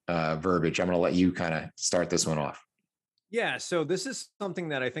wondrous verbiage, I'm going to let you kind of start this one off. Yeah, so this is something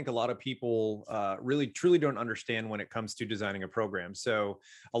that I think a lot of people really truly don't understand when it comes to designing a program. So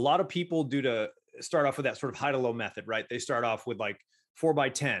a lot of people do to start off with that sort of high to low method, right? They start off with like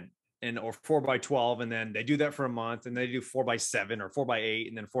 4x10 or 4x12, and then they do that for a month, and they do 4x7 or 4x8,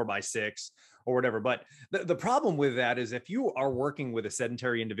 and then 4x6 or whatever. But the problem with that is, if you are working with a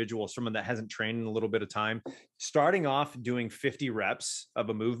sedentary individual, someone that hasn't trained in a little bit of time, starting off doing 50 reps of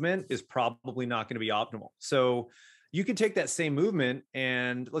a movement is probably not going to be optimal. So you can take that same movement,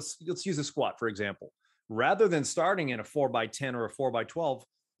 and let's use a squat, for example. Rather than starting in a 4x10 or a 4x12,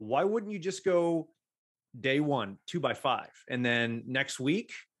 why wouldn't you just go day one, 2x5, and then next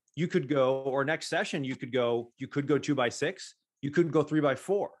week you could go, or next session you could go 2x6, you couldn't go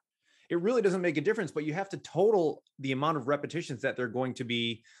 3x4. It really doesn't make a difference, but you have to total the amount of repetitions that they're going to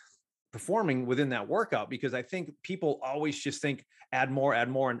be performing within that workout, because I think people always just think add more, add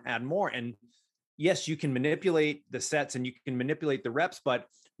more, and add more. And yes, you can manipulate the sets and you can manipulate the reps, but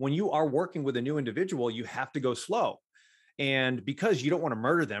when you are working with a new individual, you have to go slow. And because you don't want to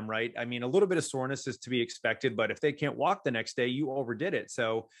murder them, right? I mean, a little bit of soreness is to be expected, but if they can't walk the next day, you overdid it.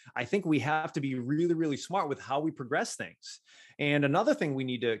 So I think we have to be really, really smart with how we progress things. And another thing we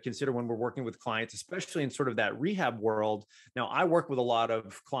need to consider when we're working with clients, especially in sort of that rehab world. Now, I work with a lot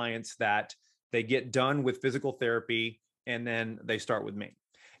of clients that they get done with physical therapy and then they start with me.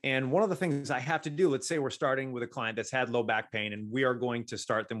 And one of the things I have to do, let's say we're starting with a client that's had low back pain, and we are going to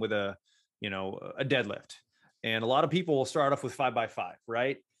start them with a deadlift. And a lot of people will start off with 5x5,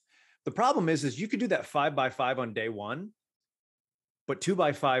 right? The problem is you could do that 5x5 on day one, but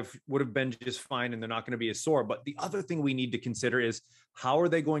 2x5 would have been just fine, and they're not going to be as sore. But the other thing we need to consider is, how are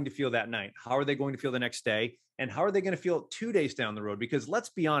they going to feel that night? How are they going to feel the next day? And how are they going to feel 2 days down the road? Because let's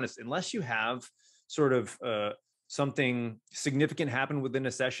be honest, unless you have sort of something significant happen within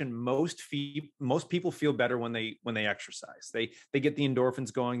a session, most people feel better when they exercise. They get the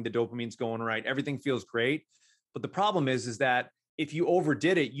endorphins going, the dopamine's going right, everything feels great. But the problem is that if you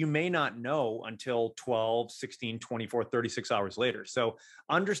overdid it, you may not know until 12, 16, 24, 36 hours later. So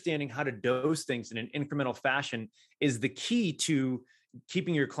understanding how to dose things in an incremental fashion is the key to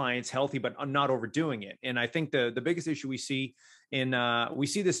keeping your clients healthy, but not overdoing it. And I think the biggest issue we see we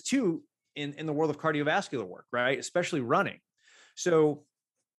see this too in the world of cardiovascular work, right? Especially running. So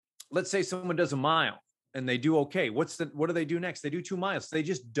let's say someone does a mile and they do okay. What do they do next? They do 2 miles. They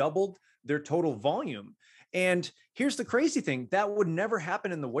just doubled their total volume. And here's the crazy thing, that would never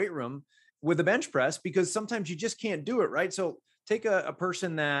happen in the weight room with a bench press, because sometimes you just can't do it, right? So take a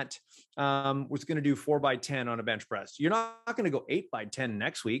person that was going to do 4x10 on a bench press. You're not going to go 8x10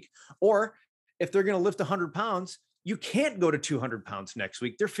 next week. Or if they're going to lift 100 pounds, you can't go to 200 pounds next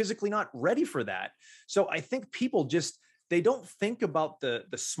week. They're physically not ready for that. So I think people just, they don't think about the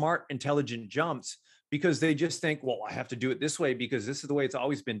smart, intelligent jumps, because they just think, well, I have to do it this way because this is the way it's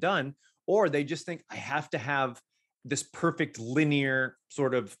always been done. Or they just think I have to have this perfect linear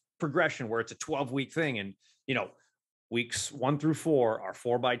sort of progression where it's a 12-week thing. And, weeks 1 through 4 are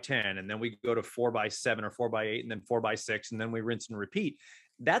 4x10. And then we go to 4x7 or 4x8 and then 4x6. And then we rinse and repeat.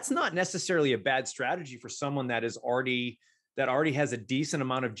 That's not necessarily a bad strategy for someone that already has a decent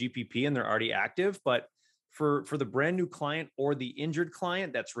amount of GPP and they're already active. But for the brand new client or the injured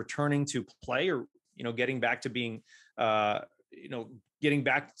client that's returning to play, or, getting back to being, getting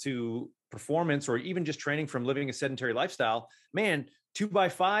back to performance, or even just training from living a sedentary lifestyle, man,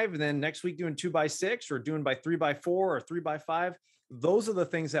 2x5, and then next week doing 2x6, or doing by 3x4 or 3x5. Those are the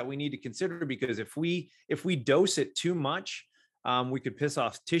things that we need to consider, because if we dose it too much, we could piss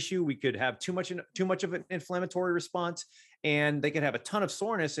off tissue. We could have too much of an inflammatory response, and they could have a ton of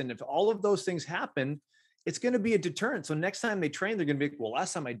soreness. And if all of those things happen, it's going to be a deterrent. So next time they train, they're going to be, well,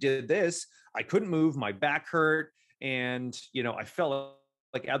 last time I did this, I couldn't move, my back hurt, and I felt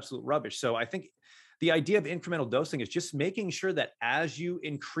like absolute rubbish. So I think the idea of incremental dosing is just making sure that as you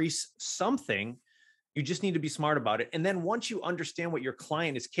increase something, you just need to be smart about it. And then once you understand what your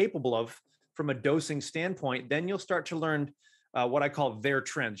client is capable of from a dosing standpoint, then you'll start to learn what I call their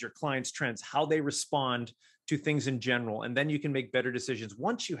trends, your client's trends, how they respond to things in general. And then you can make better decisions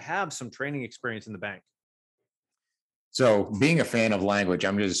once you have some training experience in the bank. So being a fan of language,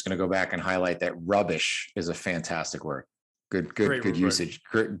 I'm just going to go back and highlight that rubbish is a fantastic word. Good usage.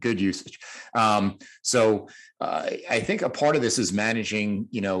 Good usage. So I think a part of this is managing,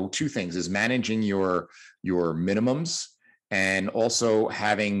 two things: is managing your minimums, and also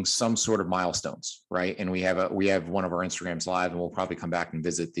having some sort of milestones, right? And we have one of our Instagrams live, and we'll probably come back and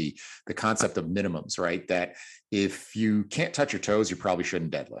visit the concept of minimums, right? That if you can't touch your toes, you probably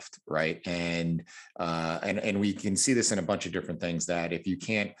shouldn't deadlift, right? And we can see this in a bunch of different things, that if you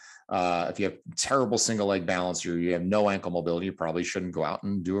can't, if you have terrible single leg balance, or you have no ankle mobility, you probably shouldn't go out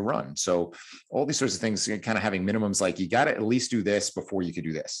and do a run. So all these sorts of things, kind of having minimums, like you got to at least do this before you could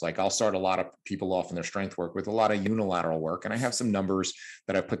do this. Like I'll start a lot of people off in their strength work with a lot of unilateral work. And I have some numbers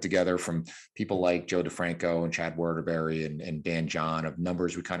that I put together from people like Joe DeFranco and Chad Waterbury and Dan John, of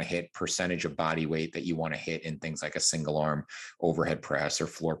numbers we kind of hit, percentage of body weight that you want to hit in things like a single arm overhead press or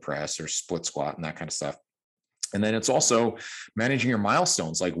floor press or split squat and that kind of stuff. And then it's also managing your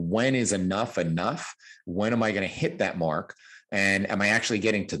milestones. Like, when is enough? When am I going to hit that mark? And am I actually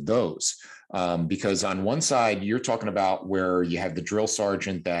getting to those? Because on one side, you're talking about where you have the drill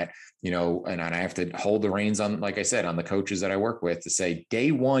sergeant that, and I have to hold the reins on, like I said, on the coaches that I work with, to say,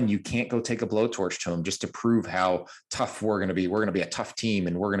 day one, you can't go take a blowtorch to them just to prove how tough we're going to be. We're going to be a tough team,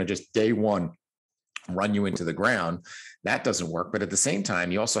 and we're going to just day one run you into the ground. That doesn't work. But at the same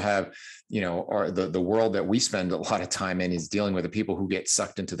time, you also have, the world that we spend a lot of time in is dealing with the people who get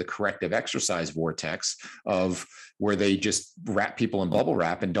sucked into the corrective exercise vortex of where they just wrap people in bubble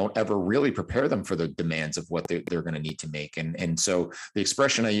wrap and don't ever really prepare them for the demands of what they're going to need to make. And so the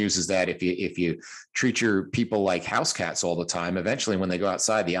expression I use is that if you treat your people like house cats all the time, eventually when they go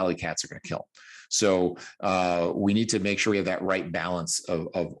outside, the alley cats are going to kill them. So we need to make sure we have that right balance of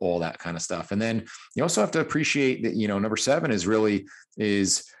all that kind of stuff. And then you also have to appreciate that, number 7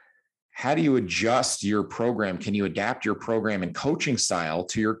 is how do you adjust your program? Can you adapt your program and coaching style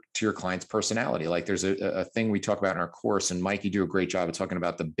to your client's personality? Like there's a thing we talk about in our course, and Mike, you do a great job of talking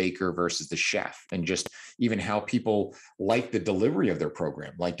about the baker versus the chef, and just even how people like the delivery of their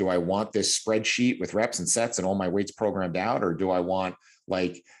program. Like, do I want this spreadsheet with reps and sets and all my weights programmed out, or do I want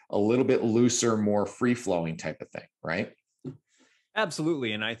like a little bit looser, more free-flowing type of thing, right?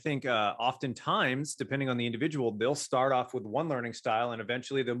 Absolutely. And I think oftentimes, depending on the individual, they'll start off with one learning style and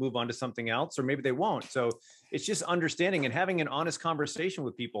eventually they'll move on to something else, or maybe they won't. So it's just understanding and having an honest conversation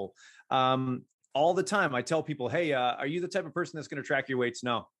with people. All the time, I tell people, hey, are you the type of person that's going to track your weights?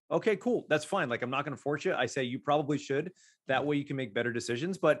 No. Okay, cool. That's fine. Like, I'm not going to force you. I say you probably should. That way you can make better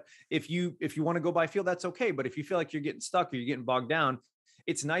decisions. But if you want to go by feel, that's okay. But if you feel like you're getting stuck or you're getting bogged down,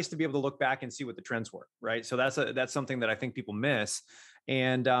 it's nice to be able to look back and see what the trends were, right? So that's something that I think people miss.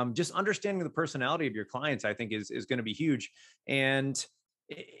 And just understanding the personality of your clients, I think is going to be huge. And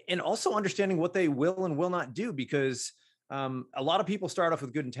also understanding what they will and will not do, because a lot of people start off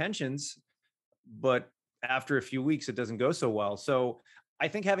with good intentions, but after a few weeks, it doesn't go so well. So I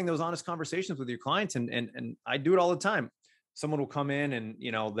think having those honest conversations with your clients, and I do it all the time. Someone will come in and,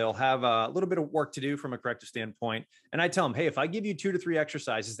 they'll have a little bit of work to do from a corrective standpoint. And I tell them, hey, if I give you 2 to 3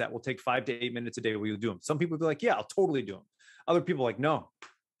 exercises that will take 5 to 8 minutes a day, will you do them? Some people will be like, yeah, I'll totally do them. Other people are like, no.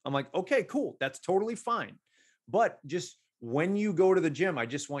 I'm like, okay, cool. That's totally fine. But just when you go to the gym, I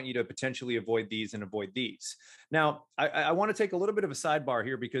just want you to potentially avoid these and avoid these. Now, I want to take a little bit of a sidebar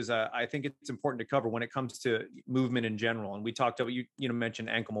here because I think it's important to cover when it comes to movement in general. And we talked about, you mentioned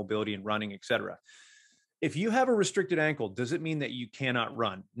ankle mobility and running, et cetera. If you have a restricted ankle, does it mean that you cannot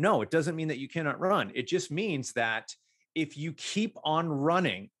run? No, it doesn't mean that you cannot run. It just means that if you keep on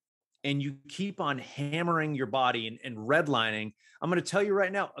running and you keep on hammering your body and redlining, I'm going to tell you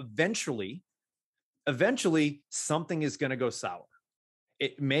right now, eventually something is going to go sour.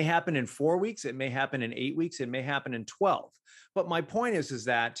 It may happen in 4 weeks. It may happen in 8 weeks. It may happen in 12. But my point is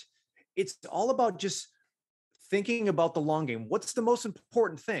that it's all about just thinking about the long game. What's the most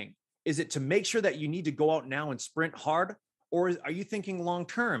important thing? Is it to make sure that you need to go out now and sprint hard, or are you thinking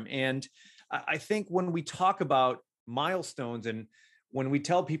long-term? And I think when we talk about milestones and when we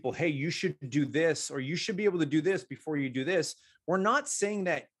tell people, hey, you should do this, or you should be able to do this before you do this, we're not saying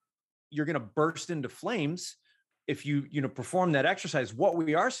that you're going to burst into flames if you perform that exercise. What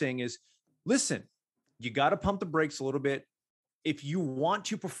we are saying is, listen, you got to pump the brakes a little bit. If you want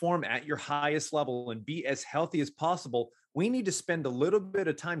to perform at your highest level and be as healthy as possible, we need to spend a little bit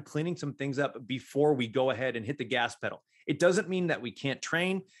of time cleaning some things up before we go ahead and hit the gas pedal. It doesn't mean that we can't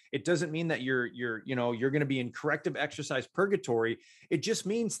train. It doesn't mean that you're going to be in corrective exercise purgatory. It just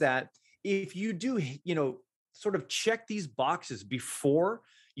means that if you do, sort of check these boxes before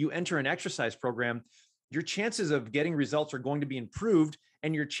you enter an exercise program, your chances of getting results are going to be improved,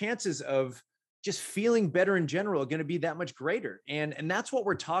 and your chances of just feeling better in general are going to be that much greater. And that's what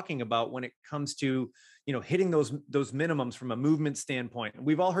we're talking about when it comes to, hitting those minimums from a movement standpoint. And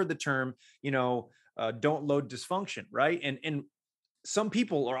we've all heard the term, don't load dysfunction, right? And some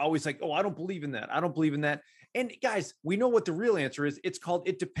people are always like, oh, I don't believe in that. I don't believe in that. And guys, we know what the real answer is. It's called,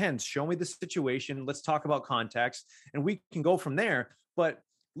 it depends. Show me the situation. Let's talk about context, and we can go from there. But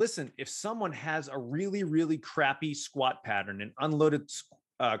listen, if someone has a really, really crappy squat pattern, an unloaded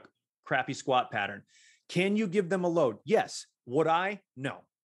crappy squat pattern, can you give them a load? Yes. Would I? No.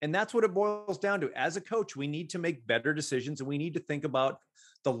 And that's what it boils down to. As a coach, we need to make better decisions, and we need to think about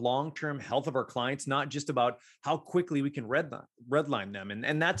the long-term health of our clients, not just about how quickly we can redline them.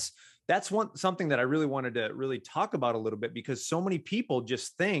 And that's something that I really wanted to really talk about a little bit, because so many people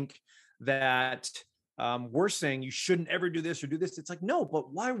just think that we're saying you shouldn't ever do this or do this. It's like, no,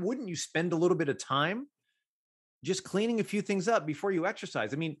 but why wouldn't you spend a little bit of time just cleaning a few things up before you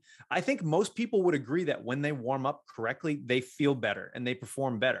exercise? I mean, I think most people would agree that when they warm up correctly, they feel better and they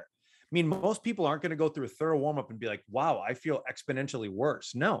perform better. I mean, most people aren't going to go through a thorough warm up and be like, wow, I feel exponentially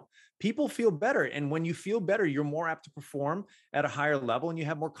worse. No, people feel better. And when you feel better, you're more apt to perform at a higher level, and you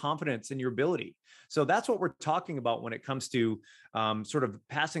have more confidence in your ability. So that's what we're talking about when it comes to sort of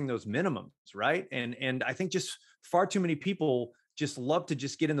passing those minimums, right? And I think just far too many people just love to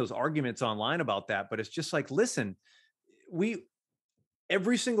just get in those arguments online about that. But it's just like, listen,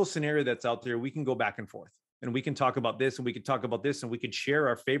 every single scenario that's out there, we can go back and forth, and we can talk about this, and we could talk about this, and we could share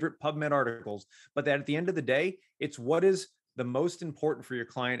our favorite PubMed articles. But that at the end of the day, it's what is the most important for your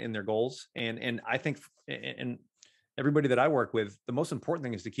client and their goals. And I think, and everybody that I work with, the most important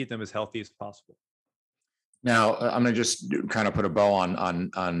thing is to keep them as healthy as possible. Now, I'm going to just kind of put a bow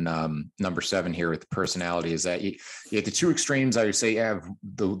on number 7 here with personality. Is that you at the two extremes? I would say you have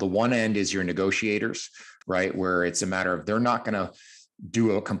the one end is your negotiators, right? Where it's a matter of they're not going to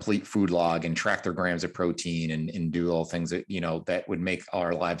do a complete food log and track their grams of protein and do all things that, that would make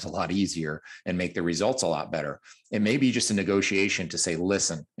our lives a lot easier and make the results a lot better. It may be just a negotiation to say,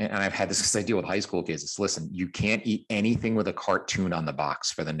 listen, and I've had this because I deal with high school kids. It's, listen, you can't eat anything with a cartoon on the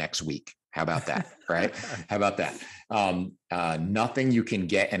box for the next week. How about that? Right? How about that? Nothing you can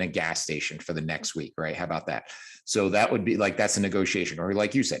get in a gas station for the next week, right? How about that? So that would be like, that's a negotiation. Or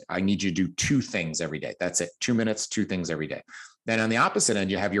like you said, I need you to do 2 things every day. That's it. 2 minutes, 2 things every day. Then on the opposite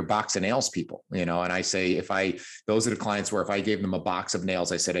end, you have your box of nails people, and I say, those are the clients where if I gave them a box of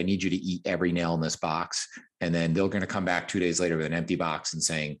nails, I said, I need you to eat every nail in this box. And then they're going to come back 2 days later with an empty box and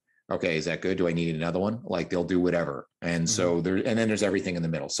saying, okay, is that good? Do I need another one? Like, they'll do whatever. And so and then there's everything in the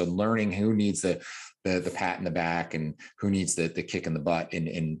middle. So learning who needs the pat in the back and who needs the kick in the butt,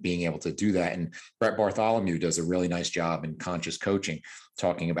 and being able to do that. And Brett Bartholomew does a really nice job in conscious coaching,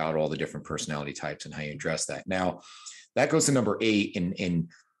 talking about all the different personality types and how you address that. Now that goes to number 8. And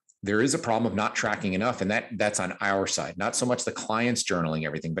there is a problem of not tracking enough. And that's on our side, not so much the client's journaling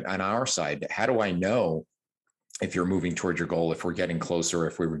everything, but on our side, how do I know if you're moving towards your goal, if we're getting closer,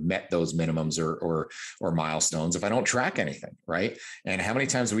 if we've met those minimums or milestones, if I don't track anything, right? And how many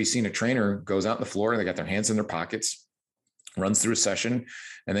times have we seen a trainer goes out on the floor and they got their hands in their pockets, runs through a session,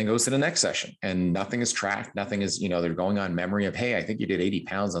 and then goes to the next session, and nothing is tracked. Nothing is, they're going on memory of, hey, I think you did 80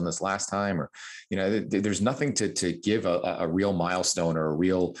 pounds on this last time, or, there's nothing to give a real milestone or a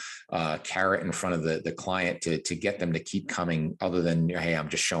real carrot in front of the client to get them to keep coming, other than, hey, I'm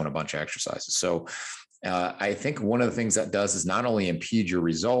just showing a bunch of exercises. So I think one of the things that does is not only impede your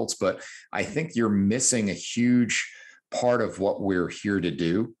results, but I think you're missing a huge part of what we're here to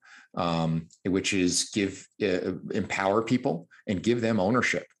do, which is empower people and give them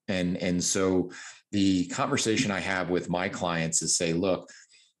ownership. And so the conversation I have with my clients is say, look,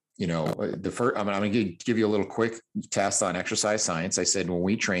 I'm going to give you a little quick test on exercise science. I said, when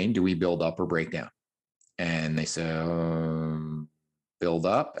we train, do we build up or break down? And they say, build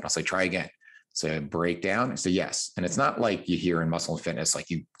up. And I'll say, try again. So break down. So yes. And it's not like you hear in muscle and fitness, like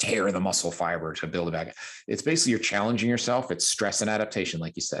you tear the muscle fiber to build it back. It's basically you're challenging yourself. It's stress and adaptation.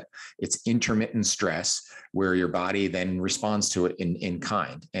 Like you said, it's intermittent stress where your body then responds to it in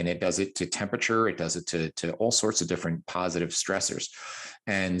kind. And it does it to temperature. It does it to all sorts of different positive stressors.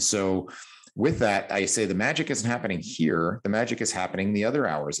 And so with that, I say the magic isn't happening here. The magic is happening the other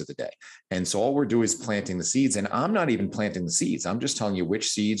hours of the day. And so all we're doing is planting the seeds. And I'm not even planting the seeds. I'm just telling you which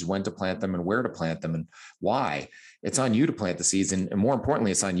seeds, when to plant them, and where to plant them, and why. It's on you to plant the seeds. And more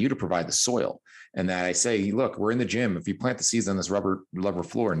importantly, it's on you to provide the soil. And that I say, look, we're in the gym. If you plant the seeds on this rubber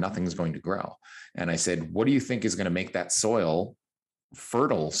floor, nothing's going to grow. And I said, what do you think is going to make that soil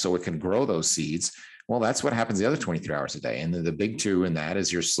fertile so it can grow those seeds? Well, that's what happens the other 23 hours a day. And the big two in that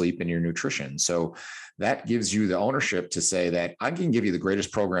is your sleep and your nutrition. So that gives you the ownership to say that I can give you the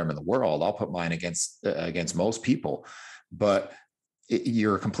greatest program in the world. I'll put mine against most people, but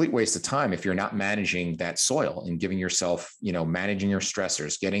you're a complete waste of time if you're not managing that soil and giving yourself, managing your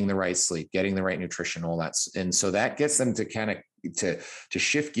stressors, getting the right sleep, getting the right nutrition, all that. And so that gets them to kind of to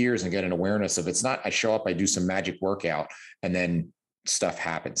shift gears and get an awareness of, it's not I show up, I do some magic workout, and then stuff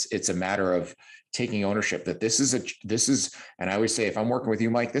happens. It's a matter of taking ownership that this is, and I always say, if I'm working with you,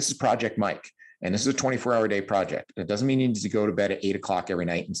 Mike, this is Project Mike, and this is a 24-hour day project. It doesn't mean you need to go to bed at 8 o'clock every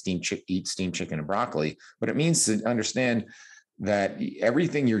night and eat steamed chicken and broccoli, but it means to understand that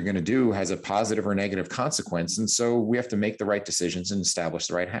everything you're going to do has a positive or negative consequence. And so we have to make the right decisions and establish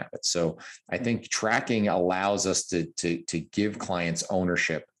the right habits. So I think tracking allows us to give clients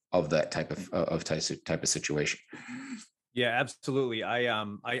ownership of that type of situation. Yeah, absolutely. I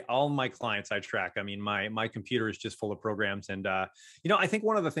all my clients I track. I mean, my computer is just full of programs, and I think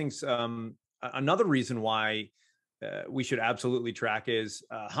one of the things, another reason why we should absolutely track is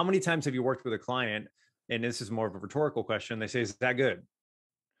how many times have you worked with a client, and this is more of a rhetorical question. They say, "Is that good?"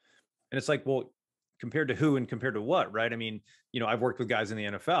 And it's like, well, compared to who and compared to what, right? I mean, I've worked with guys in the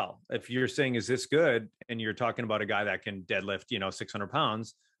NFL. If you're saying, "Is this good?" and you're talking about a guy that can deadlift, 600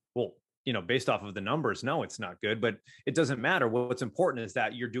 pounds, well, based off of the numbers, no, it's not good, but it doesn't matter. What's important is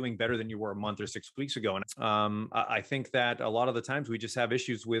that you're doing better than you were a month or 6 weeks ago. And I think that a lot of the times we just have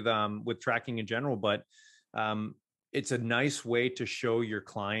issues with tracking in general, but it's a nice way to show your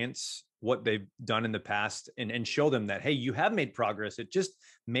clients what they've done in the past and show them that, hey, you have made progress. It just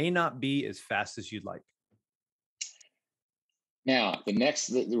may not be as fast as you'd like. Now,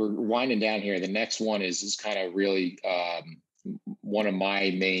 we're winding down here. The next one is kind of really, one of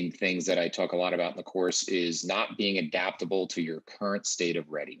my main things that I talk a lot about in the course is not being adaptable to your current state of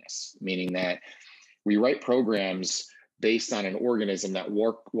readiness, meaning that we write programs based on an organism that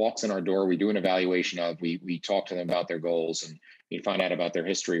walks in our door. We do an evaluation of, we talk to them about their goals, and we find out about their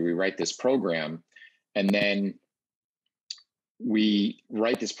history. We write this program, and then we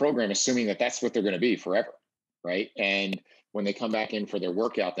write this program assuming that that's what they're going to be forever, right? And when they come back in for their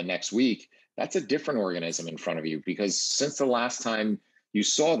workout the next week, that's a different organism in front of you, because since the last time you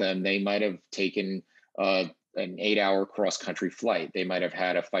saw them, they might have taken an 8-hour cross-country flight. They might have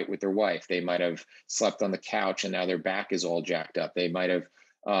had a fight with their wife. They might have slept on the couch and now their back is all jacked up. They might have,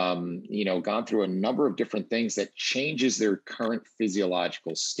 gone through a number of different things that changes their current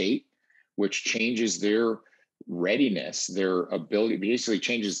physiological state, which changes their readiness, their ability, basically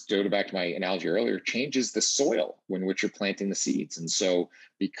changes, to go back to my analogy earlier, changes the soil in which you're planting the seeds. And so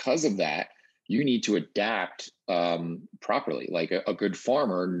because of that, you need to adapt properly. Like a good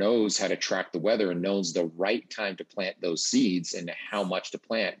farmer knows how to track the weather and knows the right time to plant those seeds and how much to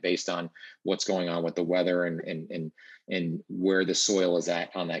plant based on what's going on with the weather and where the soil is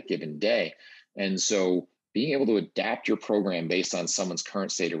at on that given day. And so being able to adapt your program based on someone's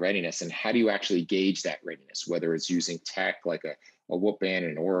current state of readiness, and how do you actually gauge that readiness, whether it's using tech like a Whoop band,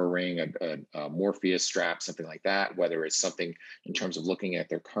 an Aura ring, a Morpheus strap, something like that, whether it's something in terms of looking at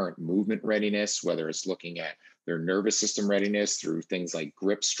their current movement readiness, whether it's looking at their nervous system readiness through things like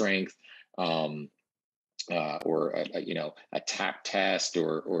grip strength, or a tap test,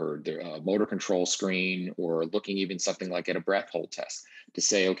 or the motor control screen, or looking even something like at a breath hold test to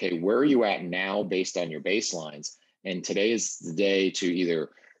say, okay, where are you at now based on your baselines? And today is the day to either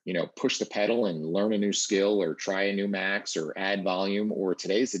push the pedal and learn a new skill, or try a new max, or add volume, or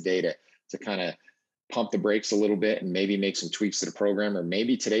today's the day to kind of pump the brakes a little bit and maybe make some tweaks to the program, or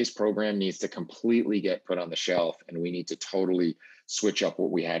maybe today's program needs to completely get put on the shelf and we need to totally switch up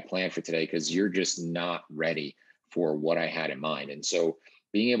what we had planned for today because you're just not ready for what I had in mind. And so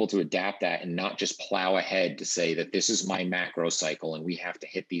being able to adapt that and not just plow ahead to say that this is my macro cycle and we have to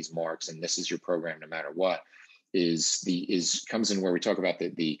hit these marks and this is your program no matter what comes in where we talk about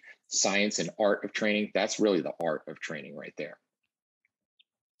the science and art of training. That's really the art of training right there.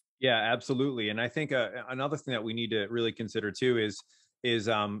 Yeah, absolutely. And I think another thing that we need to really consider too is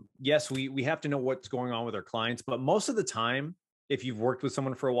yes, we have to know what's going on with our clients, but most of the time, if you've worked with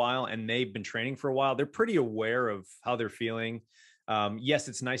someone for a while and they've been training for a while, they're pretty aware of how they're feeling. Yes,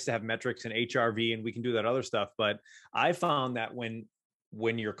 it's nice to have metrics and HRV, and we can do that other stuff. But I found that when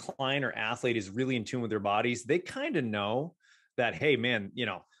your client or athlete is really in tune with their bodies, they kind of know that, hey, man,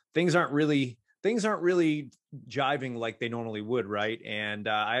 things aren't really jiving like they normally would, right? And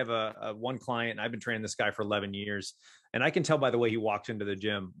I have a one client, and I've been training this guy for 11 years, and I can tell by the way he walks into the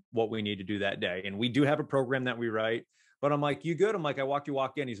gym what we need to do that day. And we do have a program that we write. But I'm like, you good? I'm like, I walk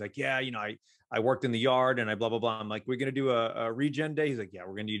in. He's like, yeah, I worked in the yard and I blah, blah, blah. I'm like, we're going to do a regen day. He's like, yeah,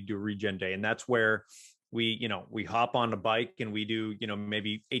 we're going to need to do a regen day. And that's where we hop on a bike and we do,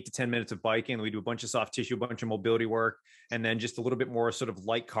 maybe 8 to 10 minutes of biking. And we do a bunch of soft tissue, a bunch of mobility work, and then just a little bit more sort of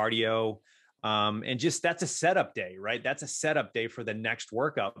light cardio. And just, that's a setup day, right? That's a setup day for the next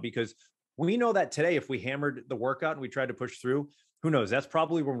workout, because we know that today, if we hammered the workout and we tried to push through, who knows? That's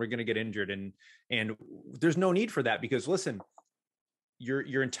probably when we're going to get injured. And there's no need for that, because listen,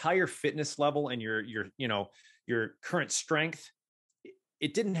 your entire fitness level and your current strength,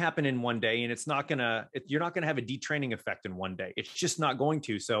 it didn't happen in one day, and you're not going to have a detraining effect in one day. It's just not going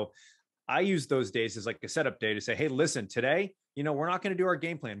to. So I use those days as like a setup day to say, hey, listen, today, we're not going to do our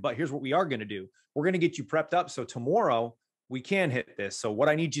game plan, but here's what we are going to do. We're going to get you prepped up so tomorrow we can hit this. So what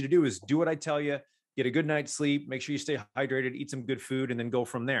I need you to do is do what I tell you, get a good night's sleep, make sure you stay hydrated, eat some good food, and then go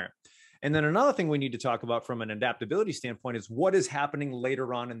from there. And then another thing we need to talk about from an adaptability standpoint is what is happening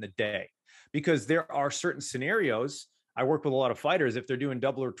later on in the day, because there are certain scenarios. I work with a lot of fighters. If they're doing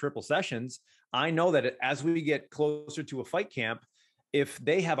double or triple sessions, I know that as we get closer to a fight camp, if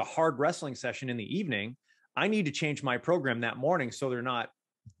they have a hard wrestling session in the evening, I need to change my program that morning so they're not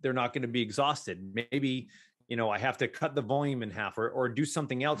going to be exhausted. Maybe, I have to cut the volume in half or do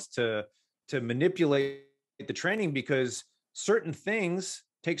something else to manipulate the training, because certain things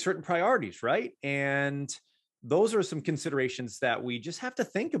take certain priorities, right? And those are some considerations that we just have to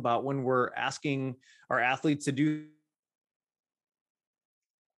think about when we're asking our athletes to do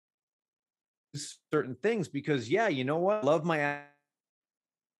certain things, because yeah, you know what? I love my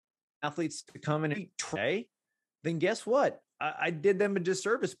athletes to come in and try, then guess what? I did them a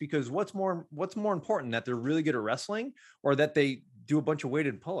disservice, because what's more important, that they're really good at wrestling or that they do a bunch of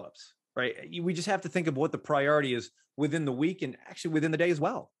weighted pull-ups, right? We just have to think of what the priority is within the week and actually within the day as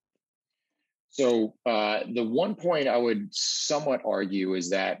well. So the one point I would somewhat argue is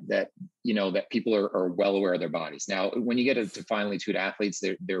that people are well aware of their bodies. Now, when you get to finely tuned athletes,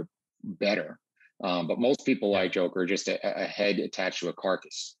 they're better. But most people, I joke, are just a head attached to a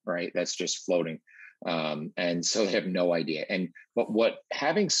carcass, right? That's just floating. And so they have no idea. But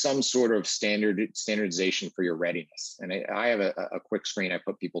having some sort of standardization for your readiness, and I have a quick screen I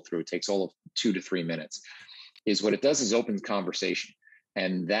put people through, it takes all of 2 to 3 minutes, is what it does is opens conversation.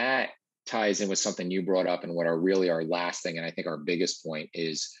 And that ties in with something you brought up, and what our last thing, and I think our biggest point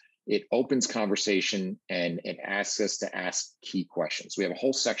is, it opens conversation and it asks us to ask key questions. We have a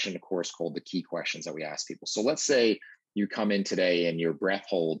whole section, of course, called the key questions that we ask people. So let's say you come in today and your breath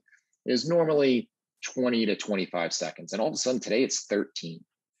hold is normally 20 to 25 seconds. And all of a sudden today it's 13.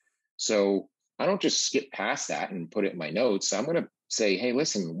 So I don't just skip past that and put it in my notes. I'm going to say, hey,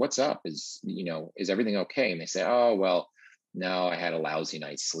 listen, what's up? Is everything okay? And they say, oh, well, no, I had a lousy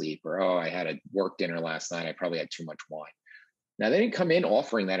night's sleep, or, oh, I had a work dinner last night. I probably had too much wine. Now, they didn't come in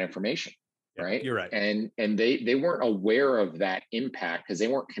offering that information, right? You're right. And they weren't aware of that impact because they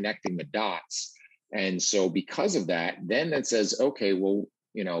weren't connecting the dots. And so because of that, then that says, okay, well,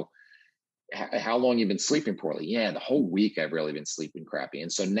 how long you've been sleeping poorly? Yeah, the whole week I've really been sleeping crappy.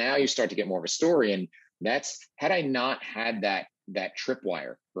 And so now you start to get more of a story. And that's, had I not had that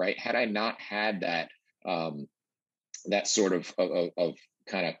tripwire, right? Had I not had that, that sort of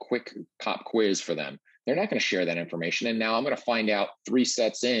kind of quick pop quiz for them, they're not going to share that information. And now I'm going to find out 3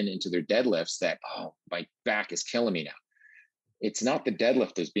 sets into their deadlifts that, oh, my back is killing me now. It's not the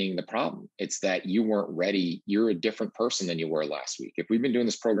deadlift as being the problem. It's that you weren't ready. You're a different person than you were last week. If we've been doing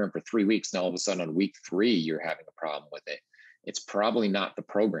this program for 3 weeks, now all of a sudden on week 3, you're having a problem with it. It's probably not the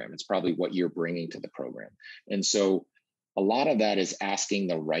program. It's probably what you're bringing to the program. And so a lot of that is asking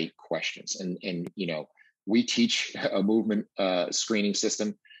the right questions. And you know, we teach a movement screening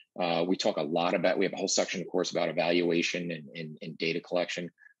system. We talk a lot about, we have a whole section, of course, about evaluation and data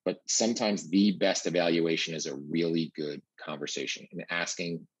collection. But sometimes the best evaluation is a really good conversation and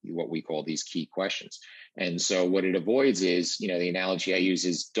asking what we call these key questions. And so what it avoids is, you know, the analogy I use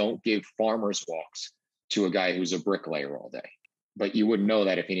is don't give farmer's walks to a guy who's a bricklayer all day. But you wouldn't know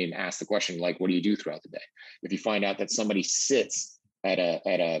that if you didn't ask the question, like, what do you do throughout the day? If you find out that somebody sits at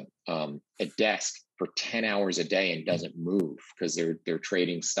a desk for 10 hours a day and doesn't move because they're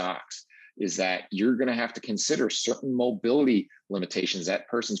trading stocks, is that you're going to have to consider certain mobility limitations that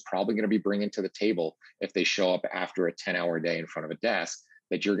person's probably going to be bringing to the table if they show up after a 10-hour day in front of a desk,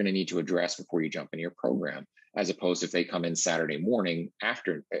 that you're going to need to address before you jump into your program, as opposed to if they come in Saturday morning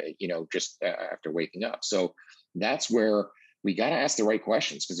after, just after waking up. So that's where we got to ask the right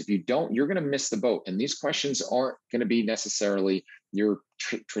questions, because if you don't, you're going to miss the boat. And these questions aren't going to be necessarily your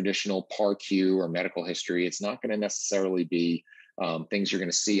traditional PAR-Q or medical history. It's not going to necessarily be things you're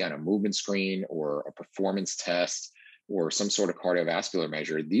going to see on a movement screen or a performance test or some sort of cardiovascular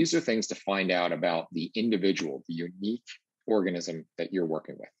measure. These are things to find out about the individual, the unique organism that you're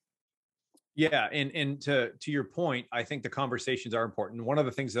working with. Yeah, and to your point, I think the conversations are important. One of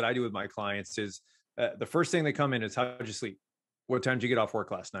the things that I do with my clients is the first thing they come in is, how did you sleep? What time did you get off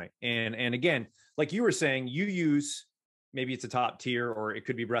work last night? And again, like you were saying, you use, maybe it's a top tier or it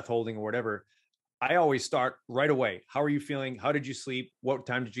could be breath holding or whatever. I always start right away. How are you feeling? How did you sleep? What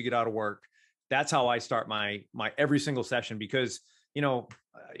time did you get out of work? That's how I start my every single session, because, I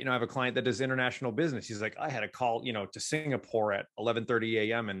have a client that does international business. He's like, I had a call, to Singapore at 11:30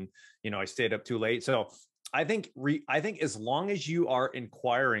 a.m. and, I stayed up too late. So I think as long as you are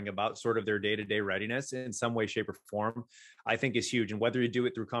inquiring about sort of their day-to-day readiness in some way, shape, or form, I think is huge. And whether you do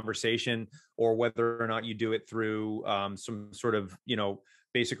it through conversation or whether or not you do it through some sort of,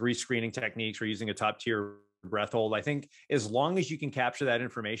 basic rescreening techniques or using a top tier breath hold, I think as long as you can capture that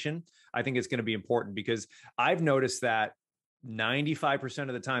information, I think it's going to be important, because I've noticed that 95%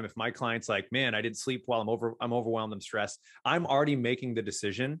 of the time, if my client's like, man, I didn't sleep well, I'm overwhelmed, I'm stressed, I'm already making the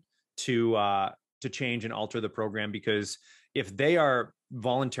decision to change and alter the program, because if they are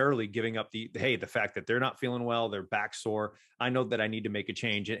voluntarily giving up the fact that they're not feeling well, they're back sore, I know that I need to make a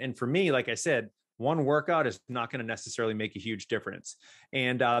change. And for me, like I said, one workout is not going to necessarily make a huge difference.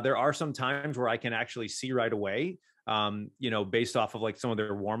 And there are some times where I can actually see right away, based off of like some of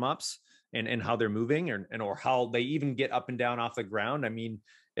their warm-ups and how they're moving or how they even get up and down off the ground. I mean,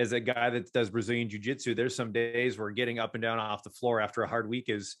 as a guy that does Brazilian jiu-jitsu, there's some days where getting up and down off the floor after a hard week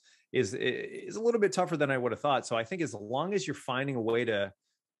is a little bit tougher than I would have thought. So I think as long as you're finding a way to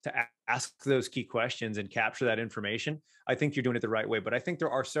ask those key questions and capture that information, I think you're doing it the right way. But I think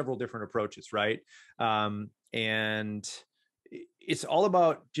there are several different approaches, right? And it's all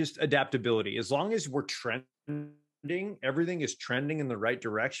about just adaptability. As long as we're trending, everything is trending in the right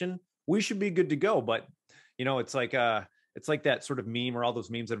direction, we should be good to go. But, it's like that sort of meme, or all those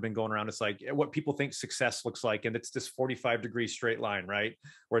memes that have been going around. It's like what people think success looks like. And it's this 45-degree straight line, right?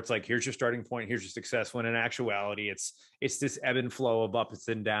 Where it's like, here's your starting point, here's your success. When in actuality, it's this ebb and flow of ups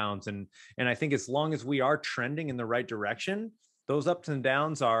and downs. And I think as long as we are trending in the right direction, those ups and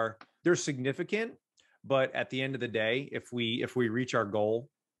downs they're significant. But at the end of the day, if we reach our goal,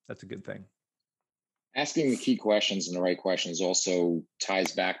 that's a good thing. Asking the key questions and the right questions also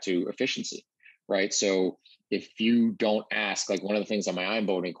ties back to efficiency, right? So if you don't ask, like one of the things on my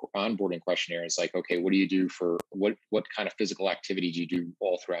onboarding questionnaire is like, okay, what do you do for what kind of physical activity do you do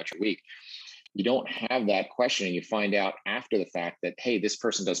all throughout your week? You don't have that question and you find out after the fact that, hey, this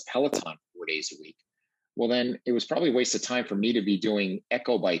person does Peloton 4 days a week. Well, then it was probably a waste of time for me to be doing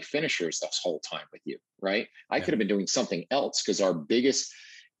Echo Bike finishers this whole time with you, right? I could have been doing something else, because our biggest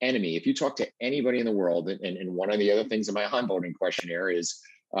enemy, if you talk to anybody in the world, and one of the other things in my onboarding questionnaire is,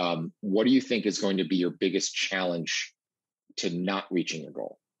 what do you think is going to be your biggest challenge to not reaching your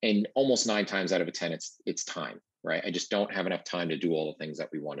goal? And almost 9 times out of 10, it's time, right? I just don't have enough time to do all the things that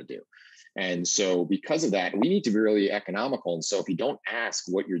we want to do. And so because of that, we need to be really economical. And so if you don't ask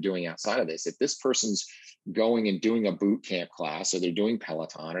what you're doing outside of this, if this person's going and doing a boot camp class, or they're doing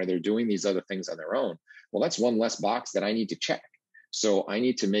Peloton, or they're doing these other things on their own, well, that's one less box that I need to check. So I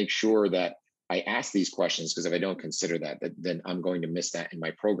need to make sure that I ask these questions, because if I don't consider that, then I'm going to miss that, and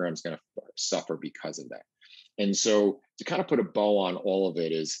my program's going to suffer because of that. And so to kind of put a bow on all of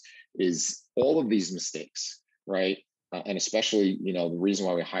it is all of these mistakes, right? And especially, the reason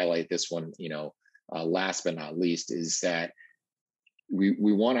why we highlight this one, last but not least, is that we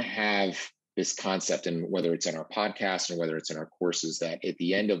want to have this concept, and whether it's in our podcast and whether it's in our courses, that at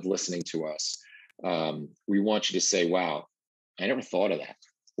the end of listening to us, we want you to say, wow, I never thought of that.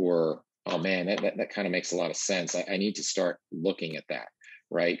 Or, oh man, that kind of makes a lot of sense. I need to start looking at that,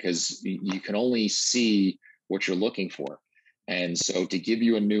 right? Because you can only see what you're looking for. And so to give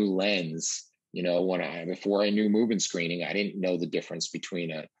you a new lens, before I knew movement screening, I didn't know the difference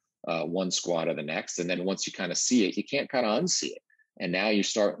between one squat or the next. And then once you kind of see it, you can't kind of unsee it. And now you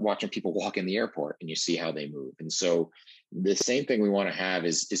start watching people walk in the airport and you see how they move. And so the same thing we want to have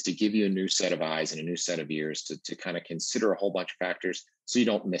is to give you a new set of eyes and a new set of ears to kind of consider a whole bunch of factors so you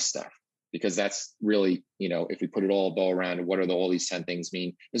don't miss stuff. Because that's really, if we put it all a bow around, what are all these 10 things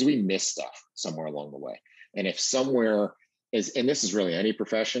mean, is we miss stuff somewhere along the way. And if somewhere is, and this is really any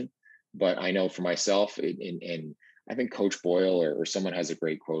profession, but I know for myself, and I think Coach Boyle or someone has a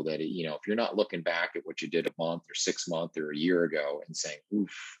great quote that, if you're not looking back at what you did a month or 6 months or a year ago and saying,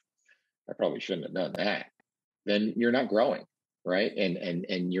 oof, I probably shouldn't have done that, then you're not growing, right?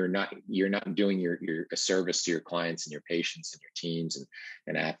 And you're not doing your a service to your clients and your patients and your teams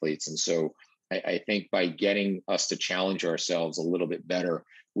and athletes. And so I think by getting us to challenge ourselves a little bit better,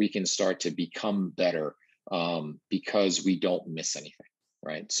 we can start to become better because we don't miss anything,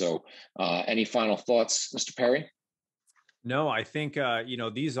 right? So any final thoughts, Mr. Perry? No, I think,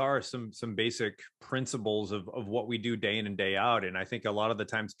 these are some basic principles of what we do day in and day out. And I think a lot of the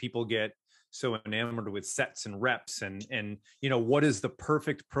times people get so enamored with sets and reps and what is the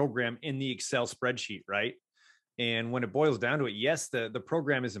perfect program in the Excel spreadsheet, right? And when it boils down to it, yes, the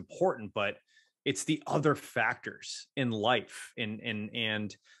program is important, but it's the other factors in life.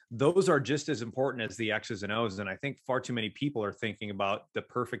 And those are just as important as the X's and O's. And I think far too many people are thinking about the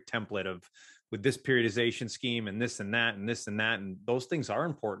perfect template of with this periodization scheme and this and that and this and that. And those things are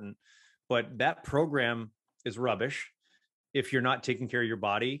important, but that program is rubbish if you're not taking care of your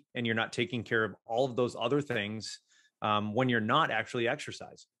body and you're not taking care of all of those other things when you're not actually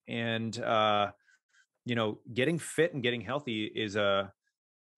exercising. And, getting fit and getting healthy is a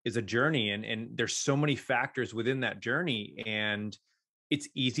journey. And there's so many factors within that journey. And it's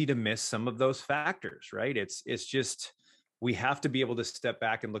easy to miss some of those factors, right? It's just, we have to be able to step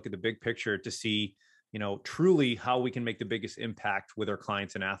back and look at the big picture to see, truly how we can make the biggest impact with our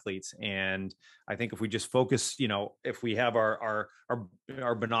clients and athletes. And I think if we just focus, if we have our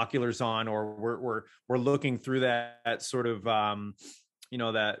binoculars on, or we're looking through that sort of,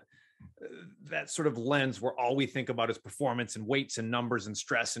 that sort of lens where all we think about is performance and weights and numbers and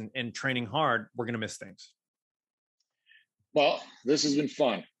stress and training hard, we're going to miss things. Well, this has been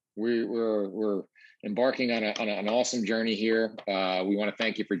fun. We're embarking on an awesome journey here. We want to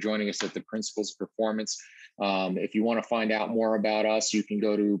thank you for joining us at the Principles of Performance. If you want to find out more about us, you can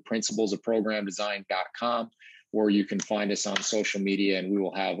go to principlesofprogramdesign.com, or you can find us on social media, and we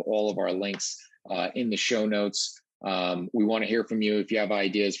will have all of our links in the show notes. We want to hear from you. If you have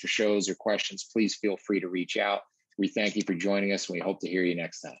ideas for shows or questions, please feel free to reach out. We thank you for joining us, and we hope to hear you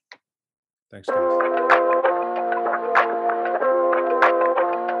next time. Thanks, guys.